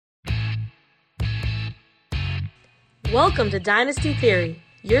Welcome to Dynasty Theory,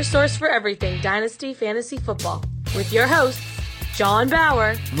 your source for everything Dynasty Fantasy Football, with your hosts, John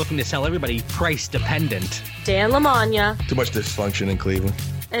Bauer. I'm looking to sell everybody price dependent. Dan Lamagna. Too much dysfunction in Cleveland.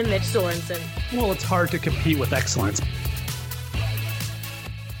 And Mitch Sorensen. Well, it's hard to compete with excellence.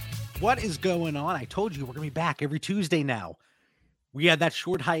 What is going on? I told you we're going to be back every Tuesday now. We had that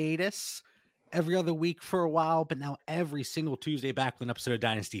short hiatus every other week for a while, but now every single Tuesday back with an episode of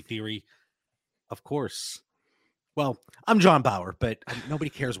Dynasty Theory. Of course. Well, I'm John Bauer, but nobody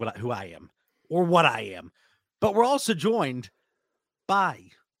cares who I am or what I am. But we're also joined by,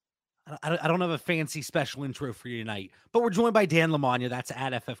 I don't have a fancy special intro for you tonight, but we're joined by Dan Lamagna. That's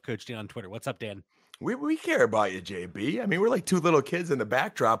at FF Coach Dan on Twitter. What's up, Dan? We care about you, JB. I mean, we're like two little kids in the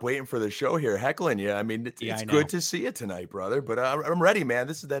backdrop waiting for the show here, heckling you. I mean, it's good to see you tonight, brother. But I'm ready, man.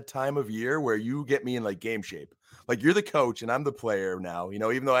 This is that time of year where you get me in like game shape. Like you're the coach and I'm the player now. You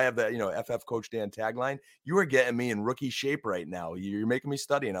know, even though I have that, FF Coach Dan tagline, you are getting me in rookie shape right now. You're making me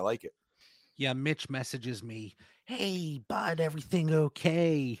study and I like it. Yeah, Mitch messages me, "Hey, bud, everything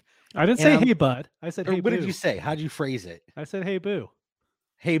okay?" I didn't say, "Hey, bud." I said, "Hey, what boo." did you say? How'd you phrase it? I said, "Hey, boo."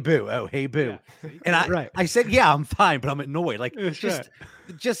 Hey, boo. Oh, hey, boo. Yeah. And I said, yeah, I'm fine, but I'm annoyed. Like,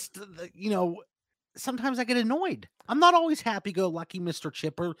 sometimes I get annoyed. I'm not always happy-go-lucky Mr.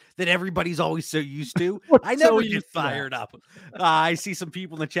 Chipper that everybody's always so used to. I never get fired up. I see some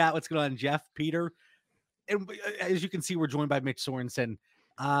people in the chat. What's going on, Jeff, Peter? And as you can see, we're joined by Mitch Sorensen.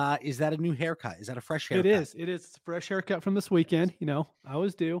 Is that a new haircut? Is that a fresh haircut? It is. It is a fresh haircut from this weekend. You know, I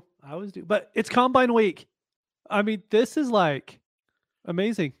was due. But it's Combine Week. I mean, this is like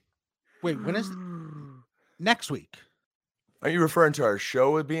amazing. Wait, when is next week? Are you referring to our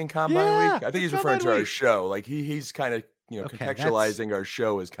show as being Combine Week? I think he's referring to our show. Like he's kind of contextualizing our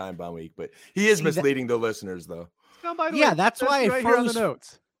show as Combine Week, but he is misleading the listeners though. Combine That's Week. why right I here on froze. the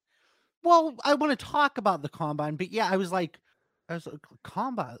notes. Well, I want to talk about the Combine, but yeah, I was like,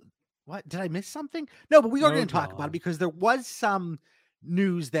 Combine. What, did I miss something? No, but we are going to talk about it because there was some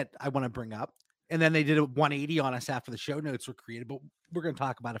news that I want to bring up. And then they did a 180 on us after the show notes were created, but we're going to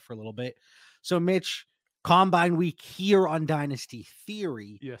talk about it for a little bit. So, Mitch, Combine Week here on Dynasty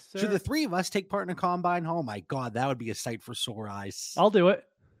Theory. Yes, sir. Should the three of us take part in a Combine? Oh, my God, that would be a sight for sore eyes. I'll do it.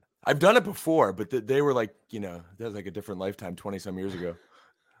 I've done it before, but they were like, that was like a different lifetime 20-some years ago.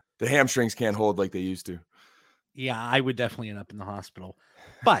 The hamstrings can't hold like they used to. Yeah, I would definitely end up in the hospital.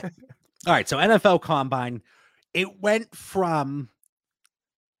 But, all right, so NFL Combine, it went from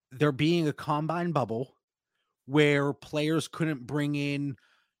there being a combine bubble where players couldn't bring in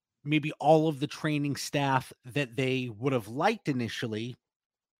maybe all of the training staff that they would have liked initially.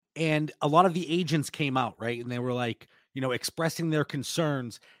 And a lot of the agents came out, right? And they were like, expressing their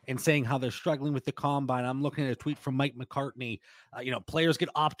concerns and saying how they're struggling with the combine. I'm looking at a tweet from Mike McCartney. Players get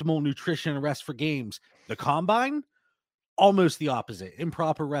optimal nutrition and rest for games. The combine, almost the opposite.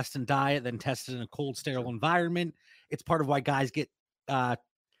 Improper rest and diet, then tested in a cold, sterile environment. It's part of why guys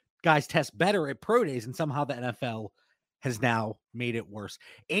test better at pro days, and somehow the NFL has now made it worse.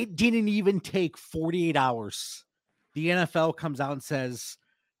 It didn't even take 48 hours. The NFL comes out and says,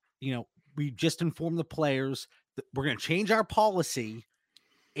 we just informed the players that we're going to change our policy,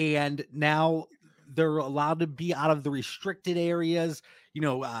 and now they're allowed to be out of the restricted areas.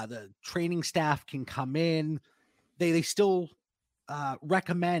 The training staff can come in. They still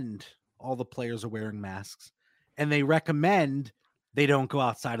recommend all the players are wearing masks, and they recommend they don't go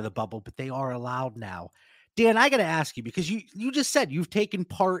outside of the bubble, but they are allowed now. Dan, I got to ask you, because you just said you've taken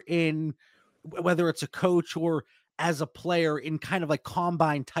part in, whether it's a coach or as a player, in kind of like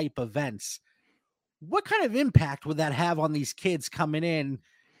combine type events. What kind of impact would that have on these kids coming in?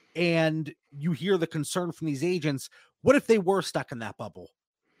 And you hear the concern from these agents. What if they were stuck in that bubble?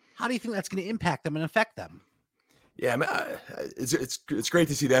 How do you think that's going to impact them and affect them? Yeah, it's great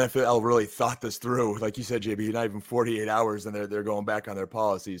to see the NFL really thought this through. Like you said, JB, not even 48 hours, and they're going back on their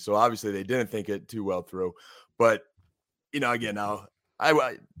policies. So obviously they didn't think it too well through. But again, now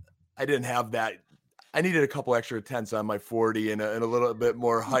I didn't have that. I needed a couple extra tenths on my 40 and a little bit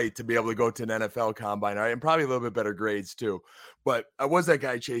more height to be able to go to an NFL combine, right? And probably a little bit better grades too. But I was that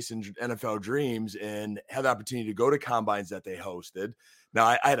guy chasing NFL dreams and had the opportunity to go to combines that they hosted. Now,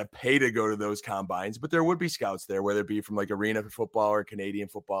 I had to pay to go to those combines, but there would be scouts there, whether it be from like arena football or Canadian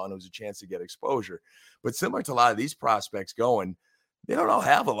football, and it was a chance to get exposure. But similar to a lot of these prospects going, they don't all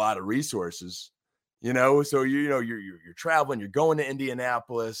have a lot of resources, So you're traveling, you're going to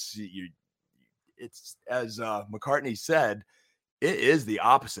Indianapolis. It's as McCartney said, it is the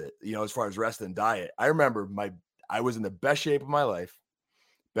opposite, as far as rest and diet. I remember I was in the best shape of my life,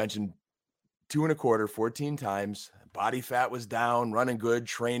 benching 2 1/4, 14 times, body fat was down, running good,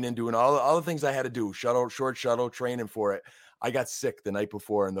 training, doing all the things I had to do, short shuttle, training for it. I got sick the night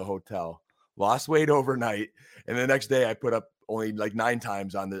before in the hotel, lost weight overnight. And the next day I put up only like 9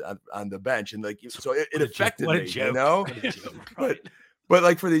 times on the bench. And like, so it affected me, you know, but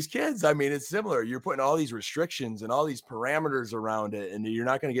like for these kids, I mean, it's similar. You're putting all these restrictions and all these parameters around it, and you're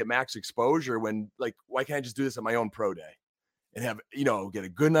not going to get max exposure when, like, why can't I just do this at my own pro day and have, you know, get a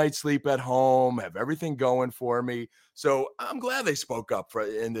good night's sleep at home, have everything going for me. So I'm glad they spoke up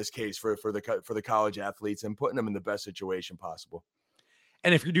in this case for the college athletes and putting them in the best situation possible.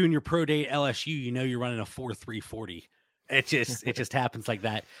 And if you're doing your pro day at LSU, you know, you're running a 4.340. It just happens like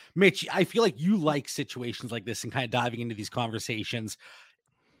that. Mitch, I feel like you like situations like this and kind of diving into these conversations.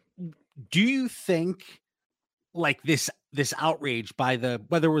 Do you think like this outrage by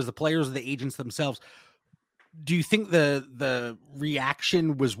whether it was the players or the agents themselves, do you think the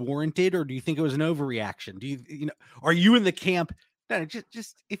reaction was warranted, or do you think it was an overreaction? Do you know, are you in the camp? No,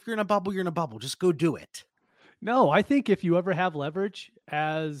 just if you're in a bubble, you're in a bubble. Just go do it. No, I think if you ever have leverage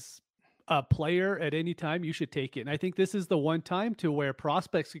as a player at any time, you should take it. And I think this is the one time to where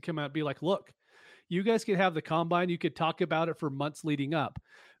prospects could come out and be like, look, you guys could have the combine. You could talk about it for months leading up.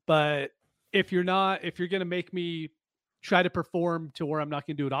 But if you're going to make me try to perform to where I'm not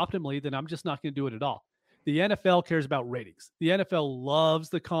going to do it optimally, then I'm just not going to do it at all. The NFL cares about ratings. The NFL loves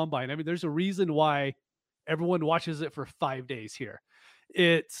the combine. I mean, there's a reason why everyone watches it for 5 days here.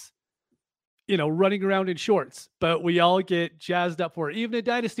 It's, you know, running around in shorts, but we all get jazzed up for it. Even in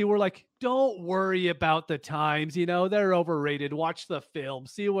Dynasty, we're like, don't worry about the times, you know, they're overrated. Watch the film,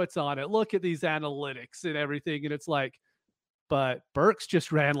 see what's on it. Look at these analytics and everything. And it's like, but Burks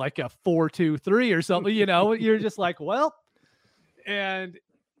just ran like a 4.23 or something, you know, you're just like, well, and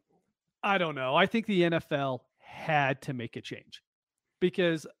I don't know. I think the NFL had to make a change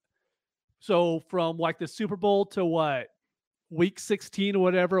because so from like the Super Bowl to what, week 16 or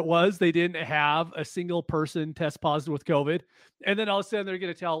whatever it was, they didn't have a single person test positive with COVID. And then all of a sudden they're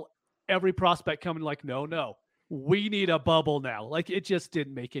going to tell every prospect coming like, no, we need a bubble now. Like it just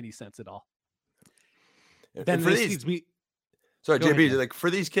didn't make any sense at all. Then this leads me. Sorry, JB, like for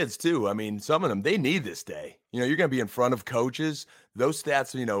these kids too, I mean, some of them, they need this day. You know, you're going to be in front of coaches. Those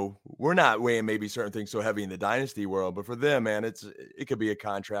stats, you know, we're not weighing maybe certain things so heavy in the dynasty world, but for them, man, it could be a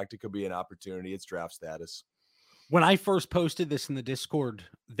contract. It could be an opportunity. It's draft status. When I first posted this in the Discord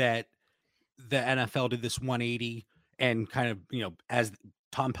that the NFL did this 180 and kind of, you know, as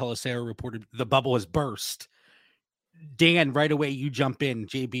Tom Pelissero reported, the bubble has burst. Dan, right away, you jump in.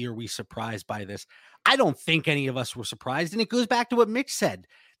 JB, are we surprised by this? I don't think any of us were surprised. And it goes back to what Mitch said.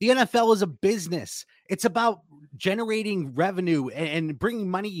 The NFL is a business. It's about generating revenue and bringing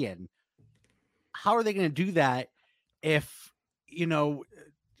money in. How are they going to do that if, you know,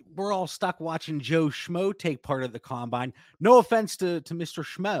 we're all stuck watching Joe Schmo take part of the combine? No offense to Mr.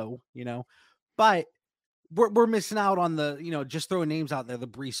 Schmo, you know, but we're missing out on the, you know, just throwing names out there, the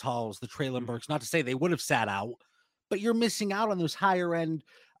Breece Halls, the Treylon Burks, not to say they would have sat out, but you're missing out on those higher end,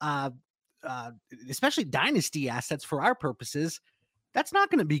 especially dynasty assets for our purposes. That's not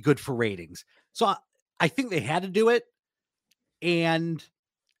going to be good for ratings. So I think they had to do it. And,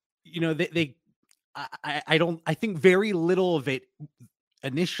 you know, I think very little of it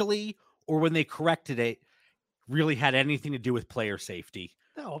initially, or when they corrected it, really had anything to do with player safety.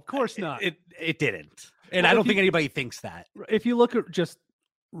 No, of course not. It didn't. And I don't think anybody thinks that. If you look at just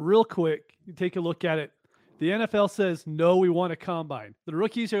real quick, you take a look at it. The NFL says, no, we want a combine. The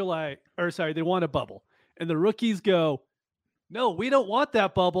rookies are like, they want a bubble. And the rookies go, no, we don't want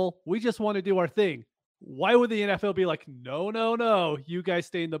that bubble. We just want to do our thing. Why would the NFL be like, no, you guys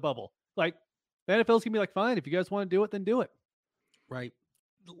stay in the bubble? Like, the NFL's going to be like, fine, if you guys want to do it, then do it. Right.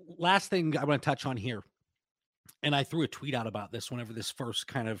 Last thing I want to touch on here, and I threw a tweet out about this whenever this first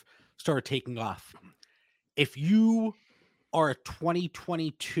kind of started taking off. If you are a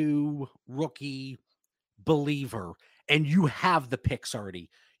 2022 rookie believer and you have the picks already,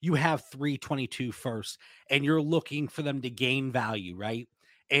 you have 322 first, and you're looking for them to gain value, right?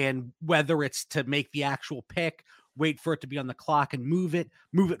 And whether it's to make the actual pick, wait for it to be on the clock and move it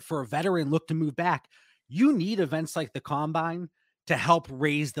for a veteran, look to move back. You need events like the Combine to help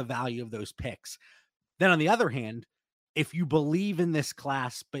raise the value of those picks. Then on the other hand, if you believe in this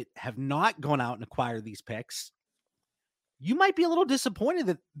class but have not gone out and acquired these picks, you might be a little disappointed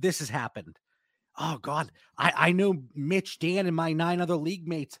that this has happened. Oh, God, I know Mitch, Dan, and my 9 other league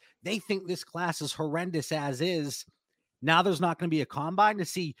mates, they think this class is horrendous as is. Now there's not going to be a combine to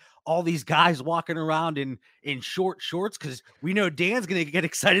see all these guys walking around in short shorts, because we know Dan's going to get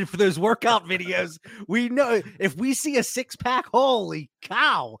excited for those workout videos. We know if we see a 6-pack, holy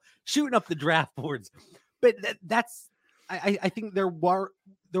cow, shooting up the draft boards. But that's I think there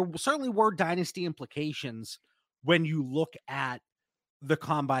certainly were dynasty implications when you look at the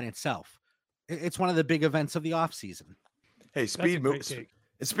combine itself. It's one of the big events of the offseason. Hey, speed wins in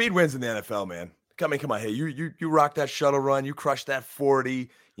the NFL, man. Come on. Hey, you rock that shuttle run. You crush that 40.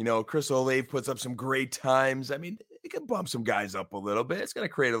 Chris Olave puts up some great times. I mean, it can bump some guys up a little bit. It's going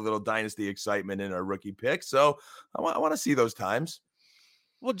to create a little dynasty excitement in our rookie pick. So I want to see those times.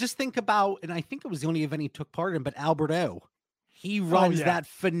 Well, just think about, and I think it was the only event he took part in, but Albert O. He runs that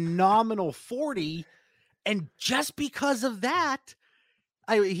phenomenal 40. And just because of that,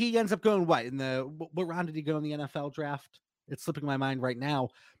 he ends up going what round did he go in the NFL draft? It's slipping my mind right now.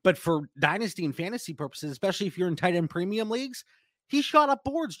 But for dynasty and fantasy purposes, especially if you're in tight end premium leagues, he shot up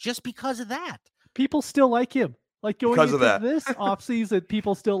boards just because of that. People still like him. Like going into this offseason,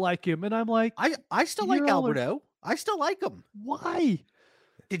 people still like him. And I'm like, I still like Alberto. I still like him. Why?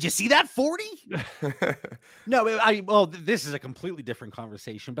 Did you see that 40? No, this is a completely different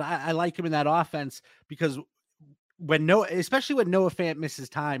conversation, but I like him in that offense because especially when Noah Fant misses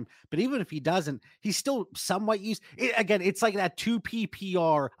time, but even if he doesn't, he's still somewhat used. Again, it's like that 2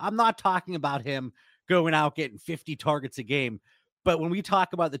 PPR. I'm not talking about him going out getting 50 targets a game, but when we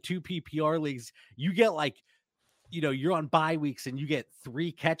talk about the 2 PPR leagues, you get you're on bye weeks and you get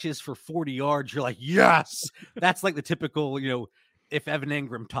 3 catches for 40 yards. You're like, yes, that's like the typical, if Evan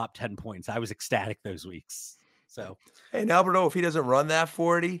Ingram topped 10 points, I was ecstatic those weeks. So, hey, and Alberto, if he doesn't run that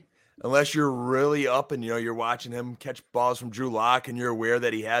 40, unless you're really up and you're watching him catch balls from Drew Lock and you're aware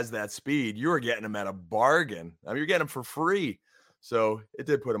that he has that speed, you were getting him at a bargain. I mean, you're getting him for free. So it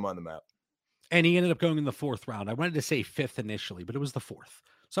did put him on the map. And he ended up going in the 4th round. I wanted to say 5th initially, but it was the 4th.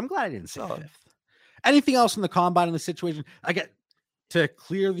 So I'm glad I didn't say 5th. Anything else in the combine in the situation? I get to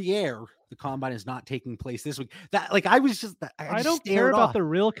clear the air. The combine is not taking place this week. I don't care about the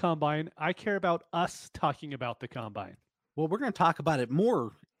real combine. I care about us talking about the combine. Well, we're going to talk about it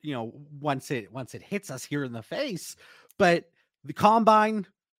more, once it hits us here in the face. But the combine,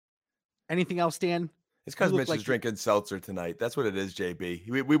 anything else, Dan? It's because Mitch is drinking seltzer tonight. That's what it is, JB.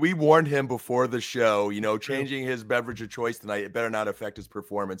 We warned him before the show, changing his beverage of choice tonight. It better not affect his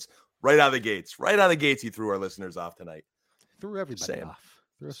performance. Right out of the gates. He threw our listeners off tonight. Threw everybody off.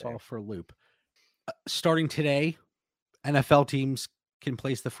 Threw us all for a loop. Starting today, NFL teams can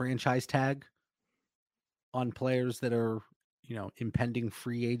place the franchise tag on players that are, impending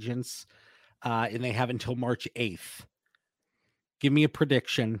free agents, and they have until March 8th. Give me a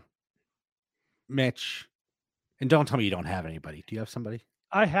prediction, Mitch, and don't tell me you don't have anybody. Do you have somebody?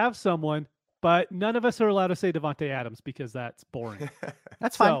 I have someone, but none of us are allowed to say Devontae Adams because that's boring.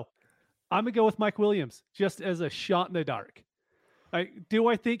 That's fine. So I'm going to go with Mike Williams just as a shot in the dark. Do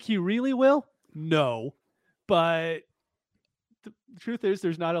I think he really will? No. But the truth is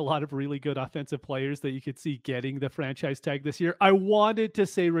there's not a lot of really good offensive players that you could see getting the franchise tag this year. I wanted to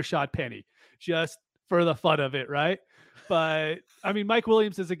say Rashad Penny just for the fun of it, right? But I mean, Mike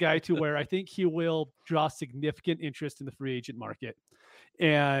Williams is a guy to where I think he will draw significant interest in the free agent market.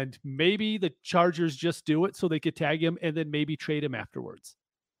 And maybe the Chargers just do it so they could tag him and then maybe trade him afterwards.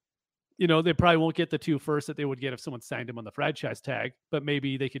 They probably won't get the 2 first that they would get if someone signed him on the franchise tag, but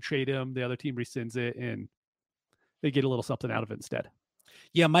maybe they could trade him. The other team rescinds it and they get a little something out of it instead.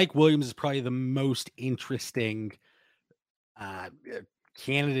 Yeah. Mike Williams is probably the most interesting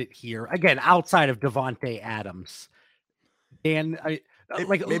candidate here. Again, outside of Devontae Adams. And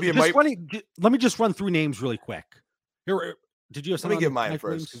let me just run through names really quick. Here, did you have something? Let me get mine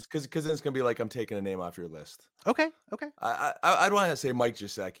first because then it's going to be like I'm taking a name off your list. Okay. I'd want to say Mike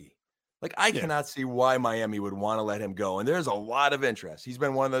Gesicki. I cannot see why Miami would want to let him go. And there's a lot of interest. He's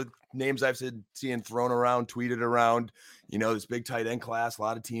been one of the names I've seen thrown around, tweeted around, this big tight end class. A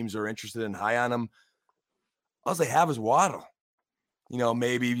lot of teams are interested and high on him. All they have is Waddle.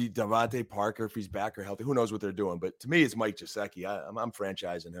 Maybe Devontae Parker if he's back or healthy. Who knows what they're doing? But to me, it's Mike Gesicki. I'm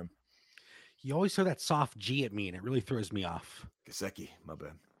franchising him. You always throw that soft G at me, and it really throws me off. Gesicki, my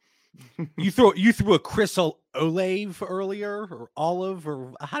bad. You threw a Chris Olave earlier, or Olive,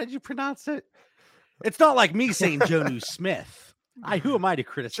 or how did you pronounce it? It's not like me saying Jonnu Smith. Who am I to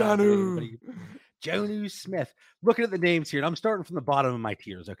criticize everybody? Jonnu Smith. Looking at the names here, and I'm starting from the bottom of my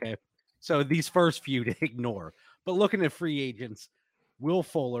tiers, okay? So these first few to ignore. But looking at free agents, Will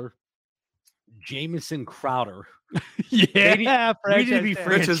Fuller, Jamison Crowder. We need to be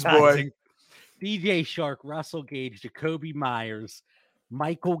Rich's boy. DJ Shark, Russell Gage, Jacoby Myers,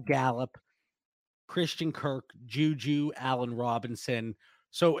 Michael Gallup, Christian Kirk, Juju, Allen Robinson.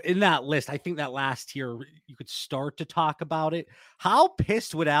 So in that list, I think that last tier, you could start to talk about it. How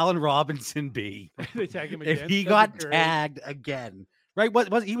pissed would Allen Robinson be they tag him again? if he got tagged again? Right?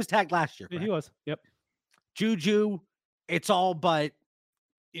 What he was tagged last year? Yeah, he was. Yep. Juju, it's all but,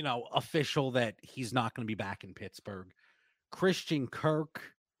 official that he's not going to be back in Pittsburgh. Christian Kirk,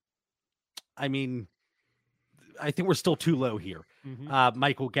 I mean, I think we're still too low here.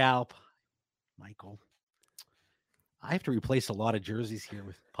 Michael Gallup. Michael. I have to replace a lot of jerseys here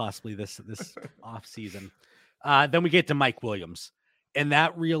with possibly this off season. Then we get to Mike Williams. And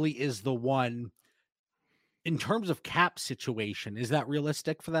that really is the one in terms of cap situation. Is that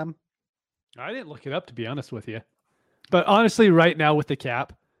realistic for them? I didn't look it up, to be honest with you. But honestly, right now with the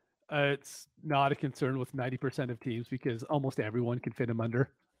cap, it's not a concern with 90% of teams because almost everyone can fit him under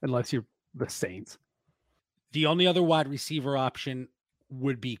unless you're the Saints. The only other wide receiver option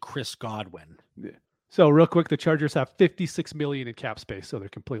would be Chris Godwin. Yeah. So real quick, the Chargers have $56 million in cap space, so they're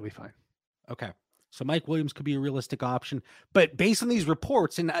completely fine. Okay. So Mike Williams could be a realistic option. But based on these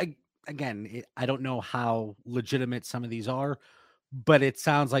reports, and I don't know how legitimate some of these are, but it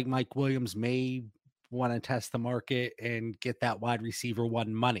sounds like Mike Williams may want to test the market and get that wide receiver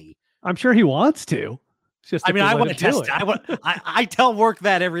one money. I'm sure he wants to. It's just I want to test it. I tell work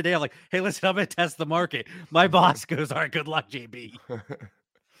that every day. I'm like, hey, listen, I'm going to test the market. My boss goes, all right, good luck, JB.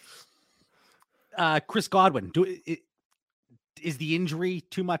 Chris Godwin, is the injury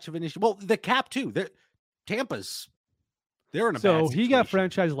too much of an issue? Well, the cap too. Tampa's, they're in a bad situation. He got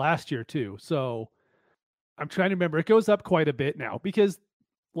franchised last year too. So I'm trying to remember. It goes up quite a bit now because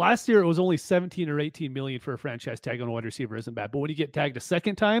last year it was only 17 or 18 million for a franchise tag on a wide receiver isn't bad. But when you get tagged a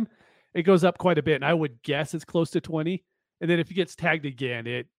second time, it goes up quite a bit. And I would guess it's close to 20. And then if he gets tagged again,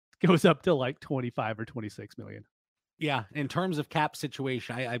 it goes up to like 25 or 26 million. Yeah. In terms of cap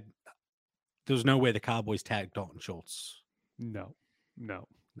situation, I there's no way the Cowboys tagged Dalton Schultz. No.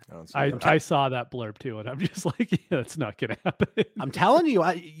 I saw that blurb too, and I'm just like, yeah, it's not going to happen. I'm telling you,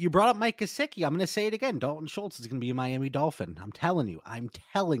 you brought up Mike Gesicki. I'm going to say it again. Dalton Schultz is going to be a Miami Dolphin. I'm telling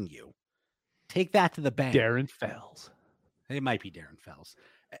you. Take that to the bank. Darren Fells. It might be Darren Fells.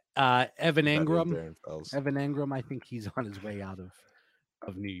 Evan Engram. Evan Engram, I think he's on his way out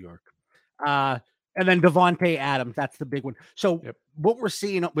of New York. And then Davante Adams, that's the big one. So What we're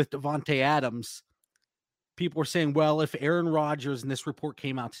seeing with Davante Adams, people are saying, well, if Aaron Rodgers, and this report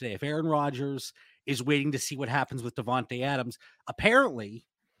came out today, if Aaron Rodgers is waiting to see what happens with Davante Adams,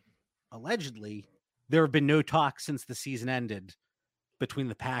 allegedly, there have been no talks since the season ended between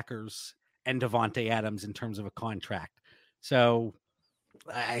the Packers and Davante Adams in terms of a contract. So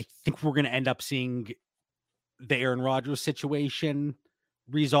I think we're going to end up seeing the Aaron Rodgers situation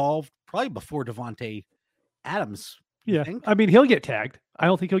resolved probably before Davante Adams. Yeah. I mean, he'll get tagged. I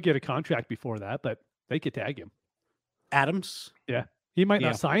don't think he'll get a contract before that, but they could tag him. Adams? Yeah. He might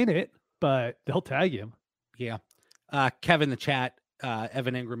not sign it, but they'll tag him. Yeah. Kevin in the chat,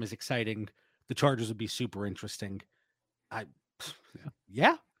 Evan Engram is exciting. The Chargers would be super interesting.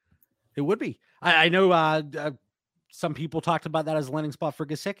 Yeah, it would be. I know some people talked about that as a landing spot for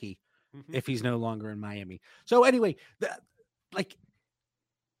Gesicki if he's no longer in Miami. So anyway,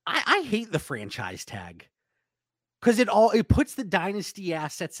 I hate the franchise tag because it puts the dynasty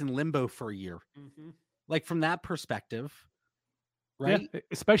assets in limbo for a year. Like from that perspective, right? Yeah,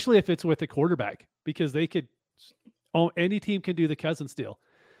 especially if it's with a quarterback, because any team can do the Cousins deal.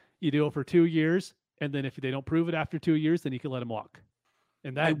 You do it for 2 years, and then if they don't prove it after 2 years, then you can let them walk.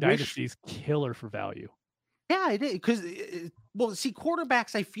 And that dynasty is killer for value. Yeah, it is. Because,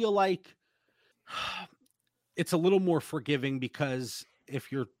 quarterbacks, I feel like it's a little more forgiving because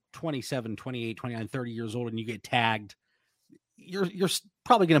if you're 27, 28, 29, 30 years old and you get tagged, you're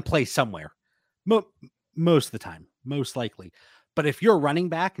probably going to play somewhere most of the time, most likely. But if you're a running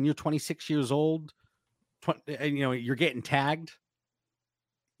back and you're 26 years old, and you're getting tagged,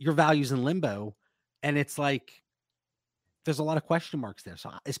 your value's in limbo, and it's like there's a lot of question marks there.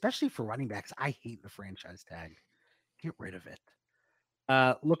 So especially for running backs, I hate the franchise tag. Get rid of it.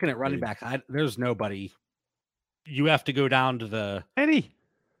 Looking at running backs, there's nobody. You have to go down to the Penny,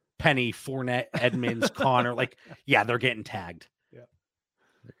 Fournette, Edmonds, Connor. They're getting tagged. Yeah,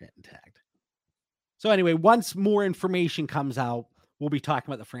 they're getting tagged. So anyway, once more information comes out, we'll be talking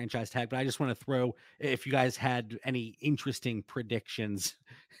about the franchise tag. But I just want to throw, if you guys had any interesting predictions.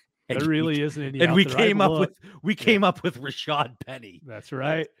 There really isn't any. And we came up with Rashad Penny. That's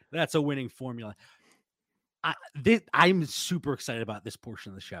right. That's a winning formula. I'm super excited about this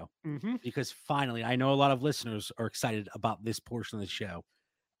portion of the show because finally, I know a lot of listeners are excited about this portion of the show.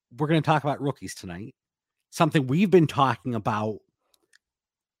 We're going to talk about rookies tonight. Something we've been talking about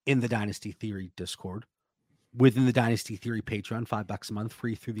in the Dynasty Theory Discord, within the Dynasty Theory Patreon, $5 a month,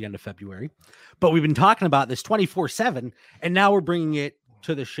 free through the end of February. But we've been talking about this 24/7, and now we're bringing it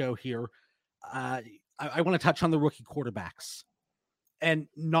to the show here. I want to touch on the rookie quarterbacks And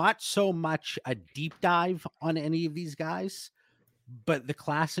not so much a deep dive on any of these guys, but the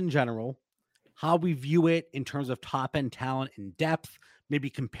class in general, how we view it in terms of top end talent and depth, maybe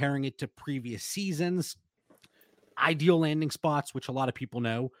comparing it to previous seasons, ideal landing spots, which a lot of people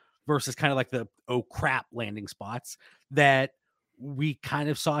know, versus kind of like the oh crap landing spots that we kind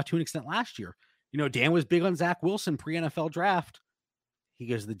of saw to an extent last year. You know, Dan was big on Zach Wilson pre-NFL draft. He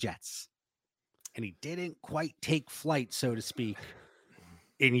goes to the Jets. And he didn't quite take flight, so to speak,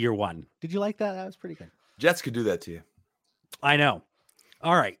 in year one. Did you like that? That was pretty good. Jets could do that to you. I know.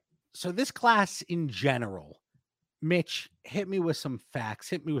 All right. So this class in general, Mitch, hit me with some facts.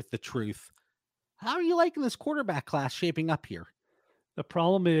 Hit me with the truth. How are you liking this quarterback class shaping up here? The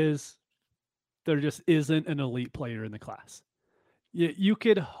problem is there just isn't an elite player in the class. You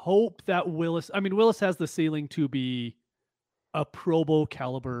could hope that Willis has the ceiling to be a Pro Bowl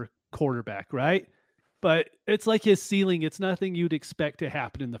caliber quarterback, right? But it's like his ceiling. It's nothing you'd expect to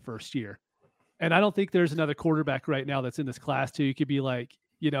happen in the first year. And I don't think there's another quarterback right now that's in this class too. You could be like,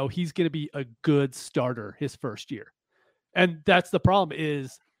 you know, he's going to be a good starter his first year. And that's the problem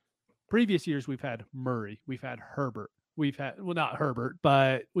is previous years we've had Murray, we've had Herbert, we've had, well, not Herbert,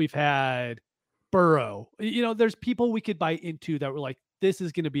 but we've had Burrow. You know, there's people we could buy into that were like, this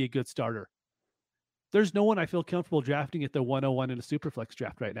is going to be a good starter. There's no one I feel comfortable drafting at the 101 in a Superflex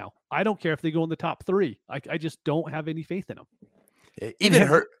draft right now. I don't care if they go in the top 3. I just don't have any faith in them. Even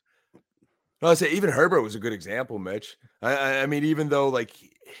Herbert was a good example, Mitch. I mean, even though, like,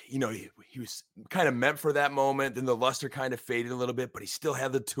 you know, he was kind of meant for that moment, then the luster kind of faded a little bit, but he still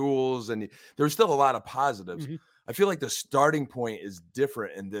had the tools, and there was still a lot of positives. Mm-hmm. I feel like the starting point is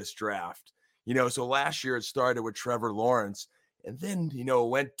different in this draft. You know, so last year it started with Trevor Lawrence, and then, you know,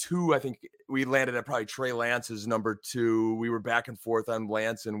 went to, I think we landed at probably Trey Lance's number 2. We were back and forth on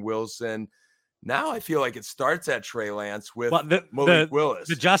Lance and Wilson. Now I feel like it starts at Trey Lance with Malik Willis.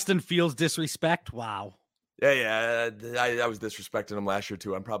 The Justin Fields disrespect. Wow. Yeah. I was disrespecting him last year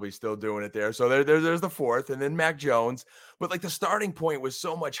too. I'm probably still doing it there. So there's the 4th, and then Mac Jones. But like the starting point was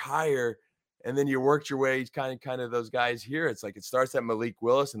so much higher, and then you worked your way kind of those guys here. It's like it starts at Malik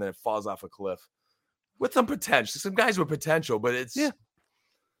Willis, and then it falls off a cliff with some potential. Some guys with potential, but it's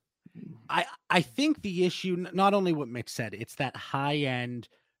I think the issue, not only what Mitch said, it's that high end,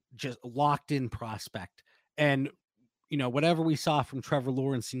 just locked in prospect. And, you know, whatever we saw from Trevor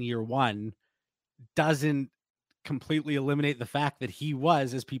Lawrence in year 1 doesn't completely eliminate the fact that he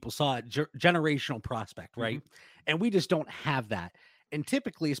was, as people saw it, generational prospect, right? Mm-hmm. And we just don't have that. And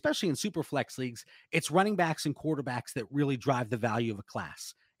typically, especially in super flex leagues, it's running backs and quarterbacks that really drive the value of a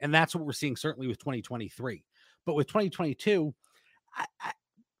class. And that's what we're seeing certainly with 2023. But with 2022,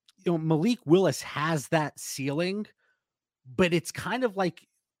 you know, Malik Willis has that ceiling, but it's kind of like,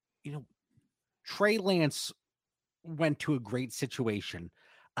 you know, Trey Lance went to a great situation,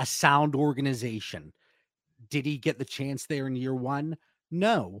 a sound organization. Did he get the chance there in year 1?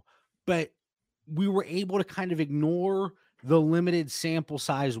 No, but we were able to kind of ignore the limited sample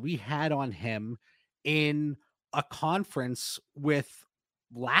size we had on him in a conference with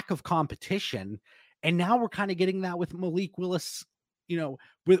lack of competition. And now we're kind of getting that with Malik Willis, you know,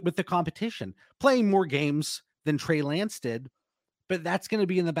 with the competition, playing more games than Trey Lance did, but that's going to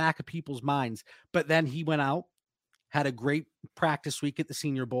be in the back of people's minds. But then he went out, had a great practice week at the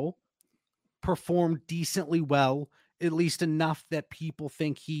Senior Bowl, performed decently well, at least enough that people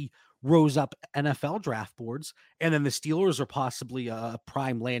think he rose up NFL draft boards. And then the Steelers are possibly a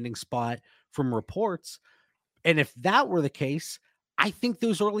prime landing spot from reports. And if that were the case, I think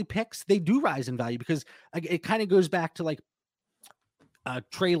those early picks, they do rise in value, because it kind of goes back to like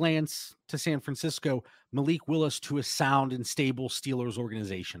Trey Lance to San Francisco, Malik Willis to a sound and stable Steelers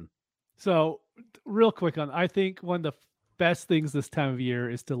organization. So real quick I think one of the best things this time of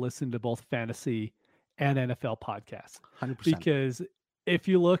year is to listen to both fantasy and NFL podcasts. 100%. Because if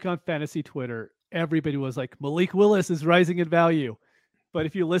you look on fantasy Twitter, everybody was like, Malik Willis is rising in value. But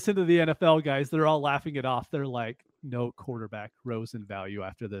if you listen to the NFL guys, they're all laughing it off. They're like, no quarterback rose in value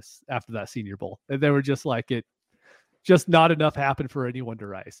after that Senior Bowl. And they were just like, it just not enough happened for anyone to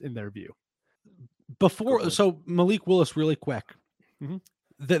rise in their view. So Malik Willis, really quick, mm-hmm.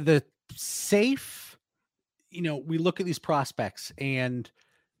 the safe, you know, we look at these prospects and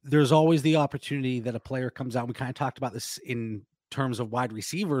there's always the opportunity that a player comes out. We kind of talked about this in terms of wide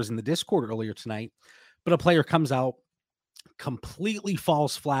receivers in the Discord earlier tonight, but a player comes out, completely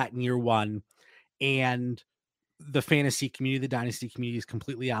falls flat in year 1, and the fantasy community, the dynasty community is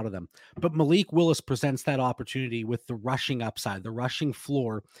completely out of them. But Malik Willis presents that opportunity with the rushing upside, the rushing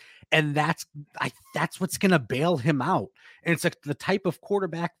floor. And that's what's going to bail him out. And it's like the type of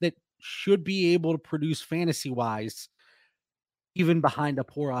quarterback that should be able to produce fantasy wise even behind a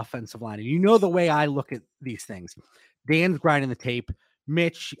poor offensive line. And you know the way I look at these things. Dan's grinding the tape.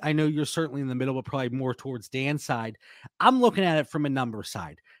 Mitch, I know you're certainly in the middle, but probably more towards Dan's side. I'm looking at it from a number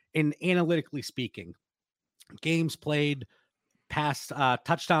side. And analytically speaking, games played, pass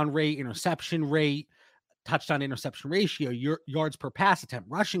touchdown rate, interception rate, touchdown interception ratio, yards per pass attempt,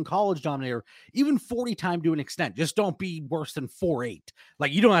 rushing college dominator, even 40 time to an extent. Just don't be worse than 4.8.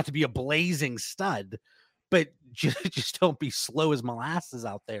 Like, you don't have to be a blazing stud, but just don't be slow as molasses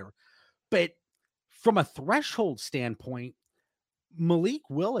out there. But from a threshold standpoint, Malik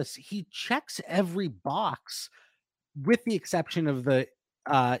Willis, he checks every box with the exception of the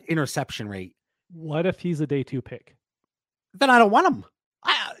interception rate. What if he's a day 2 pick? Then I don't want him.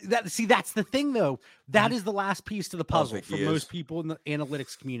 That's the thing, though. That is the last piece to the puzzle for most people in the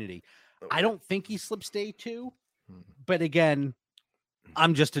analytics community. I don't think he slips day 2, but again,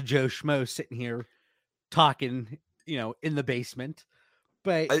 I'm just a Joe Schmo sitting here talking, in the basement.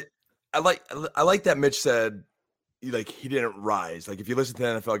 But I like that Mitch said, like, he didn't rise. Like, if you listen to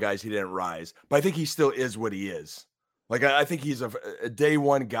NFL guys, he didn't rise. But I think he still is what he is. Like, I think he's a day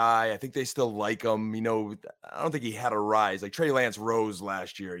 1 guy. I think they still like him. I don't think he had a rise. Like, Trey Lance rose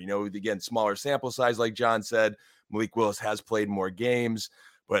last year. Again, smaller sample size, like John said. Malik Willis has played more games.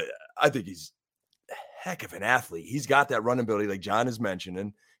 But I think he's a heck of an athlete. He's got that run ability, like John is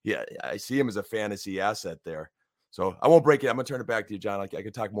mentioning. Yeah, I see him as a fantasy asset there. So I won't break it. I'm going to turn it back to you, John. I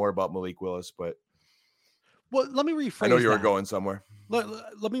could talk more about Malik Willis, but... Well, let me rephrase. I know you were going somewhere.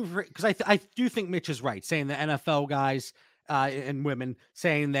 Let me, because I do think Mitch is right, saying the NFL guys and women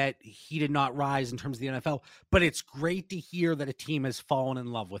saying that he did not rise in terms of the NFL. But it's great to hear that a team has fallen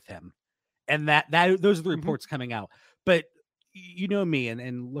in love with him, and that those are the reports coming out. But you know me,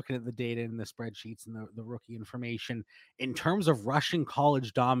 and looking at the data and the spreadsheets and the rookie information in terms of rushing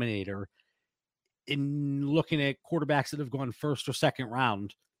college dominator, in looking at quarterbacks that have gone first or second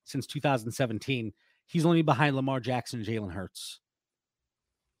round since 2017. He's only behind Lamar Jackson and Jalen Hurts.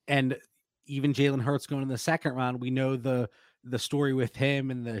 And even Jalen Hurts going in the second round, we know the story with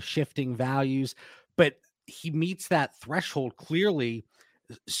him and the shifting values, but he meets that threshold clearly.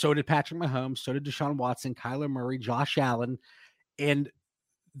 So did Patrick Mahomes, so did Deshaun Watson, Kyler Murray, Josh Allen. And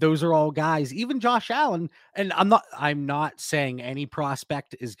those are all guys, even Josh Allen. And I'm not saying any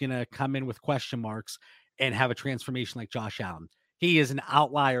prospect is going to come in with question marks and have a transformation like Josh Allen. He is an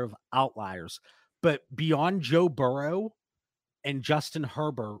outlier of outliers. But beyond Joe Burrow and Justin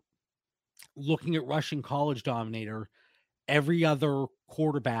Herbert, looking at rushing college dominator, every other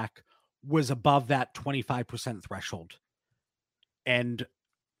quarterback was above that 25% threshold. And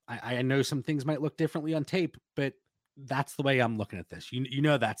I know some things might look differently on tape, but that's the way I'm looking at this.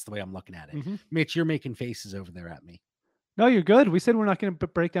 That's the way I'm looking at it. Mm-hmm. Mitch, you're making faces over there at me. No, you're good. We said we're not going to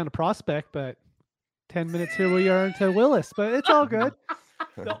break down a prospect, but 10 minutes here we are into Willis, but it's all good.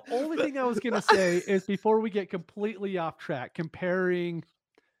 The only thing I was going to say is, before we get completely off track, comparing,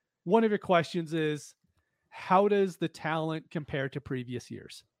 one of your questions is, how does the talent compare to previous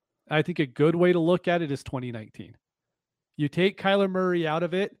years? I think a good way to look at it is 2019. You take Kyler Murray out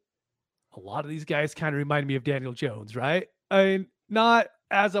of it, a lot of these guys kind of remind me of Daniel Jones, right? I mean, not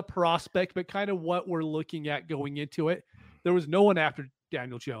as a prospect, but kind of what we're looking at going into it. There was no one after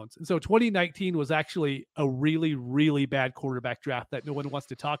Daniel Jones. And so 2019 was actually a really, really bad quarterback draft that no one wants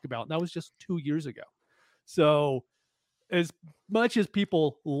to talk about. And that was just 2 years ago. So as much as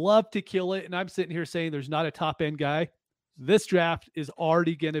people love to kill it, and I'm sitting here saying there's not a top end guy, this draft is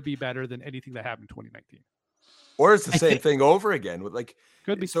already going to be better than anything that happened in 2019. Or it's the same thing over again with, like,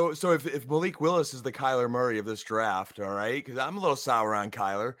 could be. So if Malik Willis is the Kyler Murray of this draft, all right, because I'm a little sour on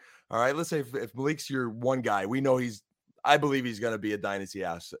Kyler. All right, let's say if Malik's your one guy, we know I believe he's going to be a dynasty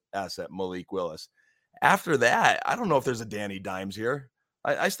asset, Malik Willis. After that, I don't know if there's a Danny Dimes here.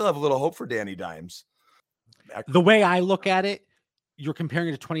 I still have a little hope for Danny Dimes. The way I look at it, you're comparing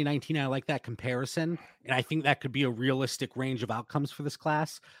it to 2019. I like that comparison, and I think that could be a realistic range of outcomes for this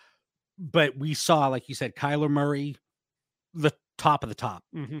class. But we saw, like you said, Kyler Murray, the top of the top.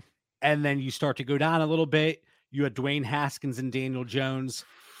 Mm-hmm. And then you start to go down a little bit. You had Dwayne Haskins and Daniel Jones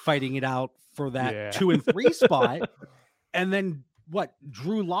fighting it out for that 2 and 3 spot. And then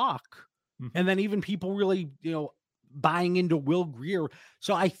Drew Lock. Mm-hmm. And then even people really, buying into Will Grier.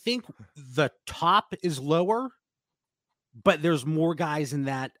 So I think the top is lower, but there's more guys in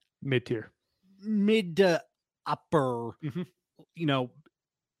that mid-tier, mid to upper,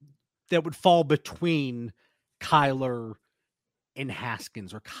 that would fall between Kyler and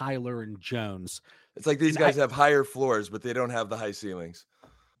Haskins or Kyler and Jones. It's like these guys have higher floors, but they don't have the high ceilings.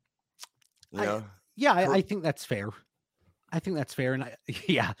 I think that's fair. And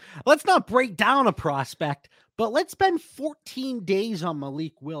let's not break down a prospect, but let's spend 14 days on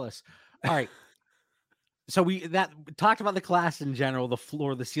Malik Willis. All right. So we talked about the class in general, the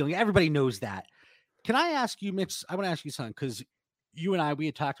floor, the ceiling. Everybody knows that. Can I ask you, Mitch? I want to ask you something, because you and we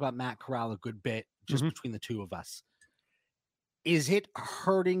had talked about Matt Corral a good bit just between the two of us. Is it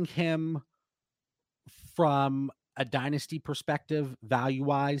hurting him from a dynasty perspective,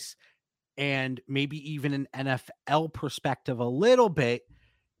 value-wise, and maybe even an NFL perspective a little bit?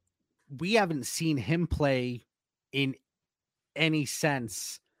 We haven't seen him play in any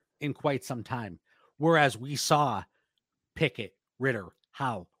sense in quite some time. Whereas we saw Pickett, Ritter,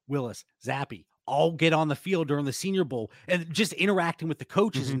 Howell, Willis, Zappe all get on the field during the Senior Bowl and just interacting with the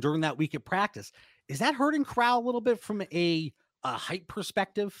coaches and during that week at practice. Is that hurting Corral a little bit from a hype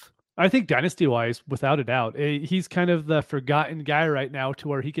perspective? I think dynasty-wise, without a doubt, he's kind of the forgotten guy right now, to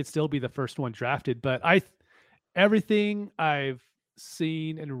where he could still be the first one drafted. But everything I've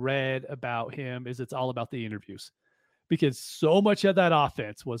seen and read about him is it's all about the interviews, because so much of that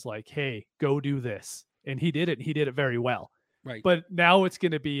offense was like, hey, go do this. And he did it. He did it very well. Right. But now it's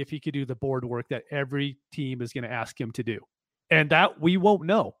going to be if he could do the board work that every team is going to ask him to do. And that we won't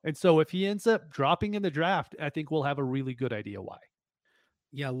know. And so if he ends up dropping in the draft, I think we'll have a really good idea why.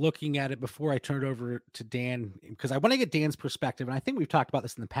 Yeah, looking at it before I turn it over to Dan, because I want to get Dan's perspective. And I think we've talked about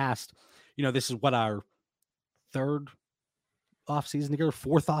this in the past. You know, this is what, our third offseason together,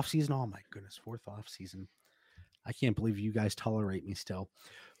 fourth offseason. Oh my goodness, fourth offseason. I can't believe you guys tolerate me still.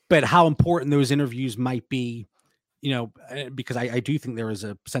 But how important those interviews might be, you know, because I do think there is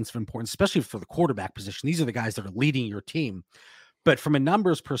a sense of importance, especially for the quarterback position. These are the guys that are leading your team. But from a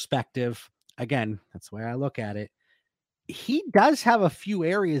numbers perspective, again, that's the way I look at it. He does have a few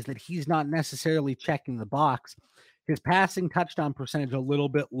areas that he's not necessarily checking the box. His passing touchdown percentage a little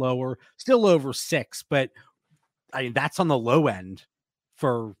bit lower, still over 6, but I mean, that's on the low end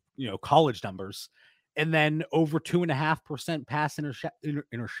for, you know, college numbers. And then over 2.5% pass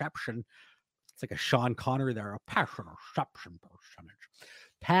interception. It's like a Sean Connery there, a pass interception percentage,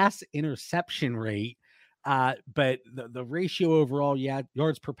 pass interception rate. But the ratio overall,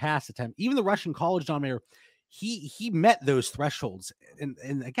 yards per pass attempt, even the Russian college denominator, he met those thresholds. And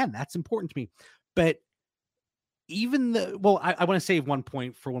again, that's important to me. But even I want to save one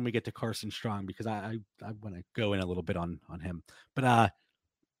point for when we get to Carson Strong, because I want to go in a little bit on him. But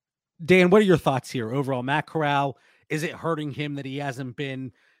Dan, what are your thoughts here overall? Matt Corral, is it hurting him that he hasn't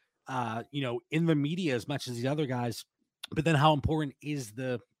been, in the media as much as the other guys? But then how important is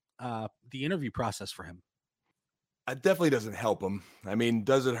the interview process for him? It definitely doesn't help him. I mean,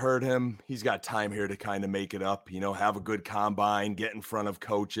 does it hurt him? He's got time here to kind of make it up, have a good combine, get in front of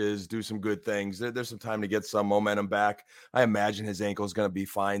coaches, do some good things. There's some time to get some momentum back. I imagine his ankle is going to be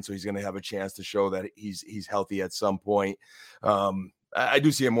fine, so he's going to have a chance to show that he's healthy at some point. I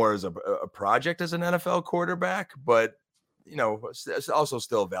do see him more as a project as an NFL quarterback, but it's also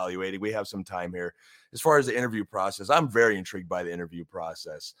still evaluating. We have some time here. As far as the interview process, I'm very intrigued by the interview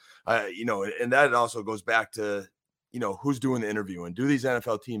process. And that also goes back to, who's doing the interviewing. Do these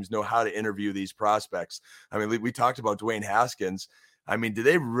NFL teams know how to interview these prospects? I mean, we talked about Dwayne Haskins. I mean, did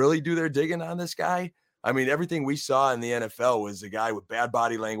they really do their digging on this guy? I mean, everything we saw in the NFL was a guy with bad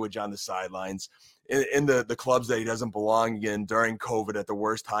body language on the sidelines, in the clubs that he doesn't belong in during COVID at the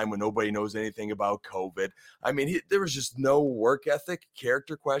worst time when nobody knows anything about COVID. I mean, there was just no work ethic,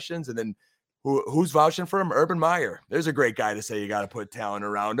 character questions. And then who's vouching for him? Urban Meyer. There's a great guy to say you got to put talent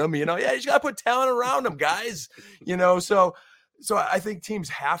around him. You just got to put talent around him, guys. So I think teams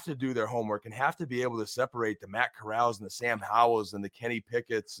have to do their homework and have to be able to separate the Matt Corrals and the Sam Howells and the Kenny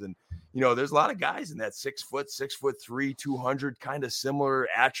Pickett's. And, there's a lot of guys in that 6'3", 200 kind of similar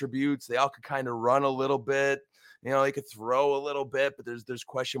attributes. They all could kind of run a little bit, they could throw a little bit, but there's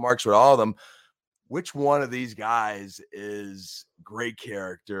question marks with all of them. Which one of these guys is great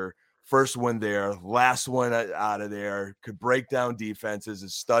character? First one there, last one out of there, could break down defenses,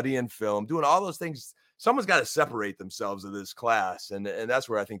 is studying film, doing all those things. Someone's got to separate themselves of this class. And that's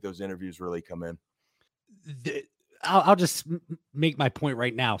where I think those interviews really come in. I'll just make my point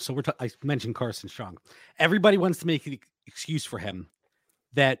right now. So I mentioned Carson Strong. Everybody wants to make an excuse for him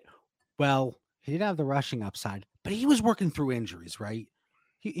that, well, he didn't have the rushing upside, but he was working through injuries, right?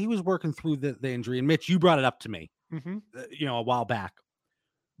 He was working through the injury. And Mitch, you brought it up to me, a while back.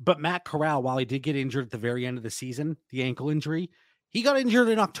 But Matt Corral, while he did get injured at the very end of the season, the ankle injury, he got injured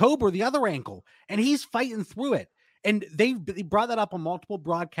in October, the other ankle, and he's fighting through it. And they brought that up on multiple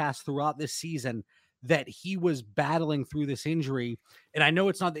broadcasts throughout this season, that he was battling through this injury. And I know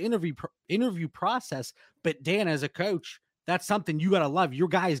it's not the interview process, but Dan, as a coach, that's something you got to love. Your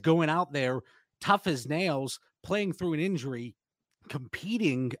guy is going out there tough as nails, playing through an injury.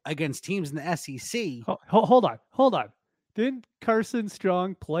 competing against teams in the SEC. Hold on. Didn't Carson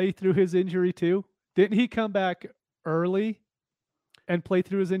Strong play through his injury too? Didn't he come back early and play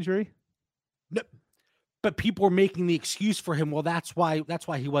through his injury? No, but people were making the excuse for him. Well, that's why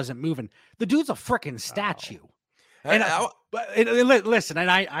he wasn't moving. The dude's a freaking statue. And listen,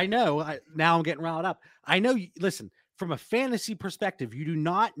 and I know now I'm getting riled up. I know. Listen, from a fantasy perspective, you do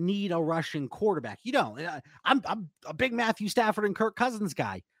not need a rushing quarterback. You don't. I'm a big Matthew Stafford and Kirk Cousins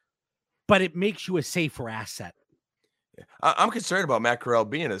guy, but it makes you a safer asset. I'm concerned about Matt Corral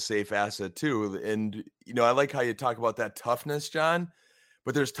being a safe asset too. And, I like how you talk about that toughness, John,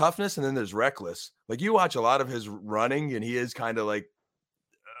 but there's toughness and then there's reckless. Like you watch a lot of his running and he is kind of like,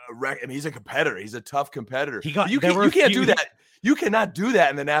 he's a competitor. He's a tough competitor. You can't do that. You cannot do that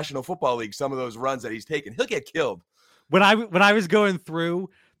in the National Football League. Some of those runs that he's taken, he'll get killed. When I was going through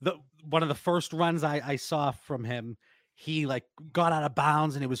one of the first runs I saw from him, he like got out of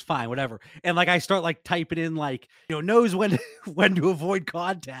bounds and it was fine, whatever. And like I start like typing in like knows when to avoid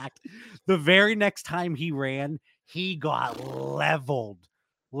contact. The very next time he ran, he got leveled.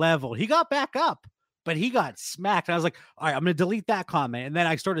 He got back up, but he got smacked. And I was like, all right, I'm going to delete that comment. And then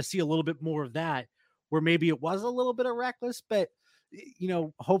I started to see a little bit more of that where maybe it was a little bit of reckless, but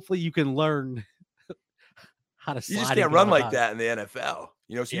hopefully you can learn how to slide. You just can't run like that in the NFL,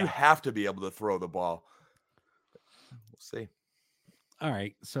 so you have to be able to throw the ball. We'll see. All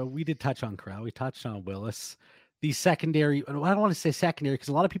right. So we did touch on Corral. We touched on Willis. The secondary, I don't want to say secondary because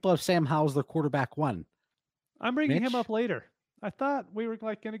a lot of people have Sam Howell as their quarterback one. I'm bringing him up later. I thought we were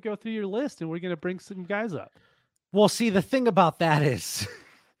like going to go through your list and we're going to bring some guys up. Well, see, the thing about that is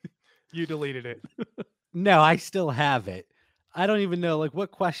you deleted it. No, I still have it. I don't even know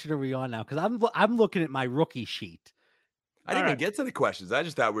what question are we on now? Because I'm looking at my rookie sheet. I didn't even get to the questions. I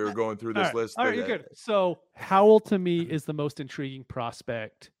just thought we were going through this list. All right, you're good. So Howell to me is the most intriguing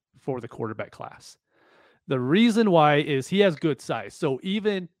prospect for the quarterback class. The reason why is he has good size. So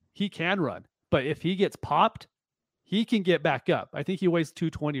even he can run, but if he gets popped, he can get back up. I think he weighs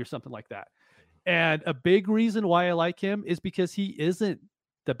 220 or something like that. And a big reason why I like him is because he isn't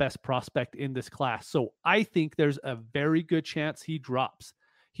the best prospect in this class. So I think there's a very good chance he drops.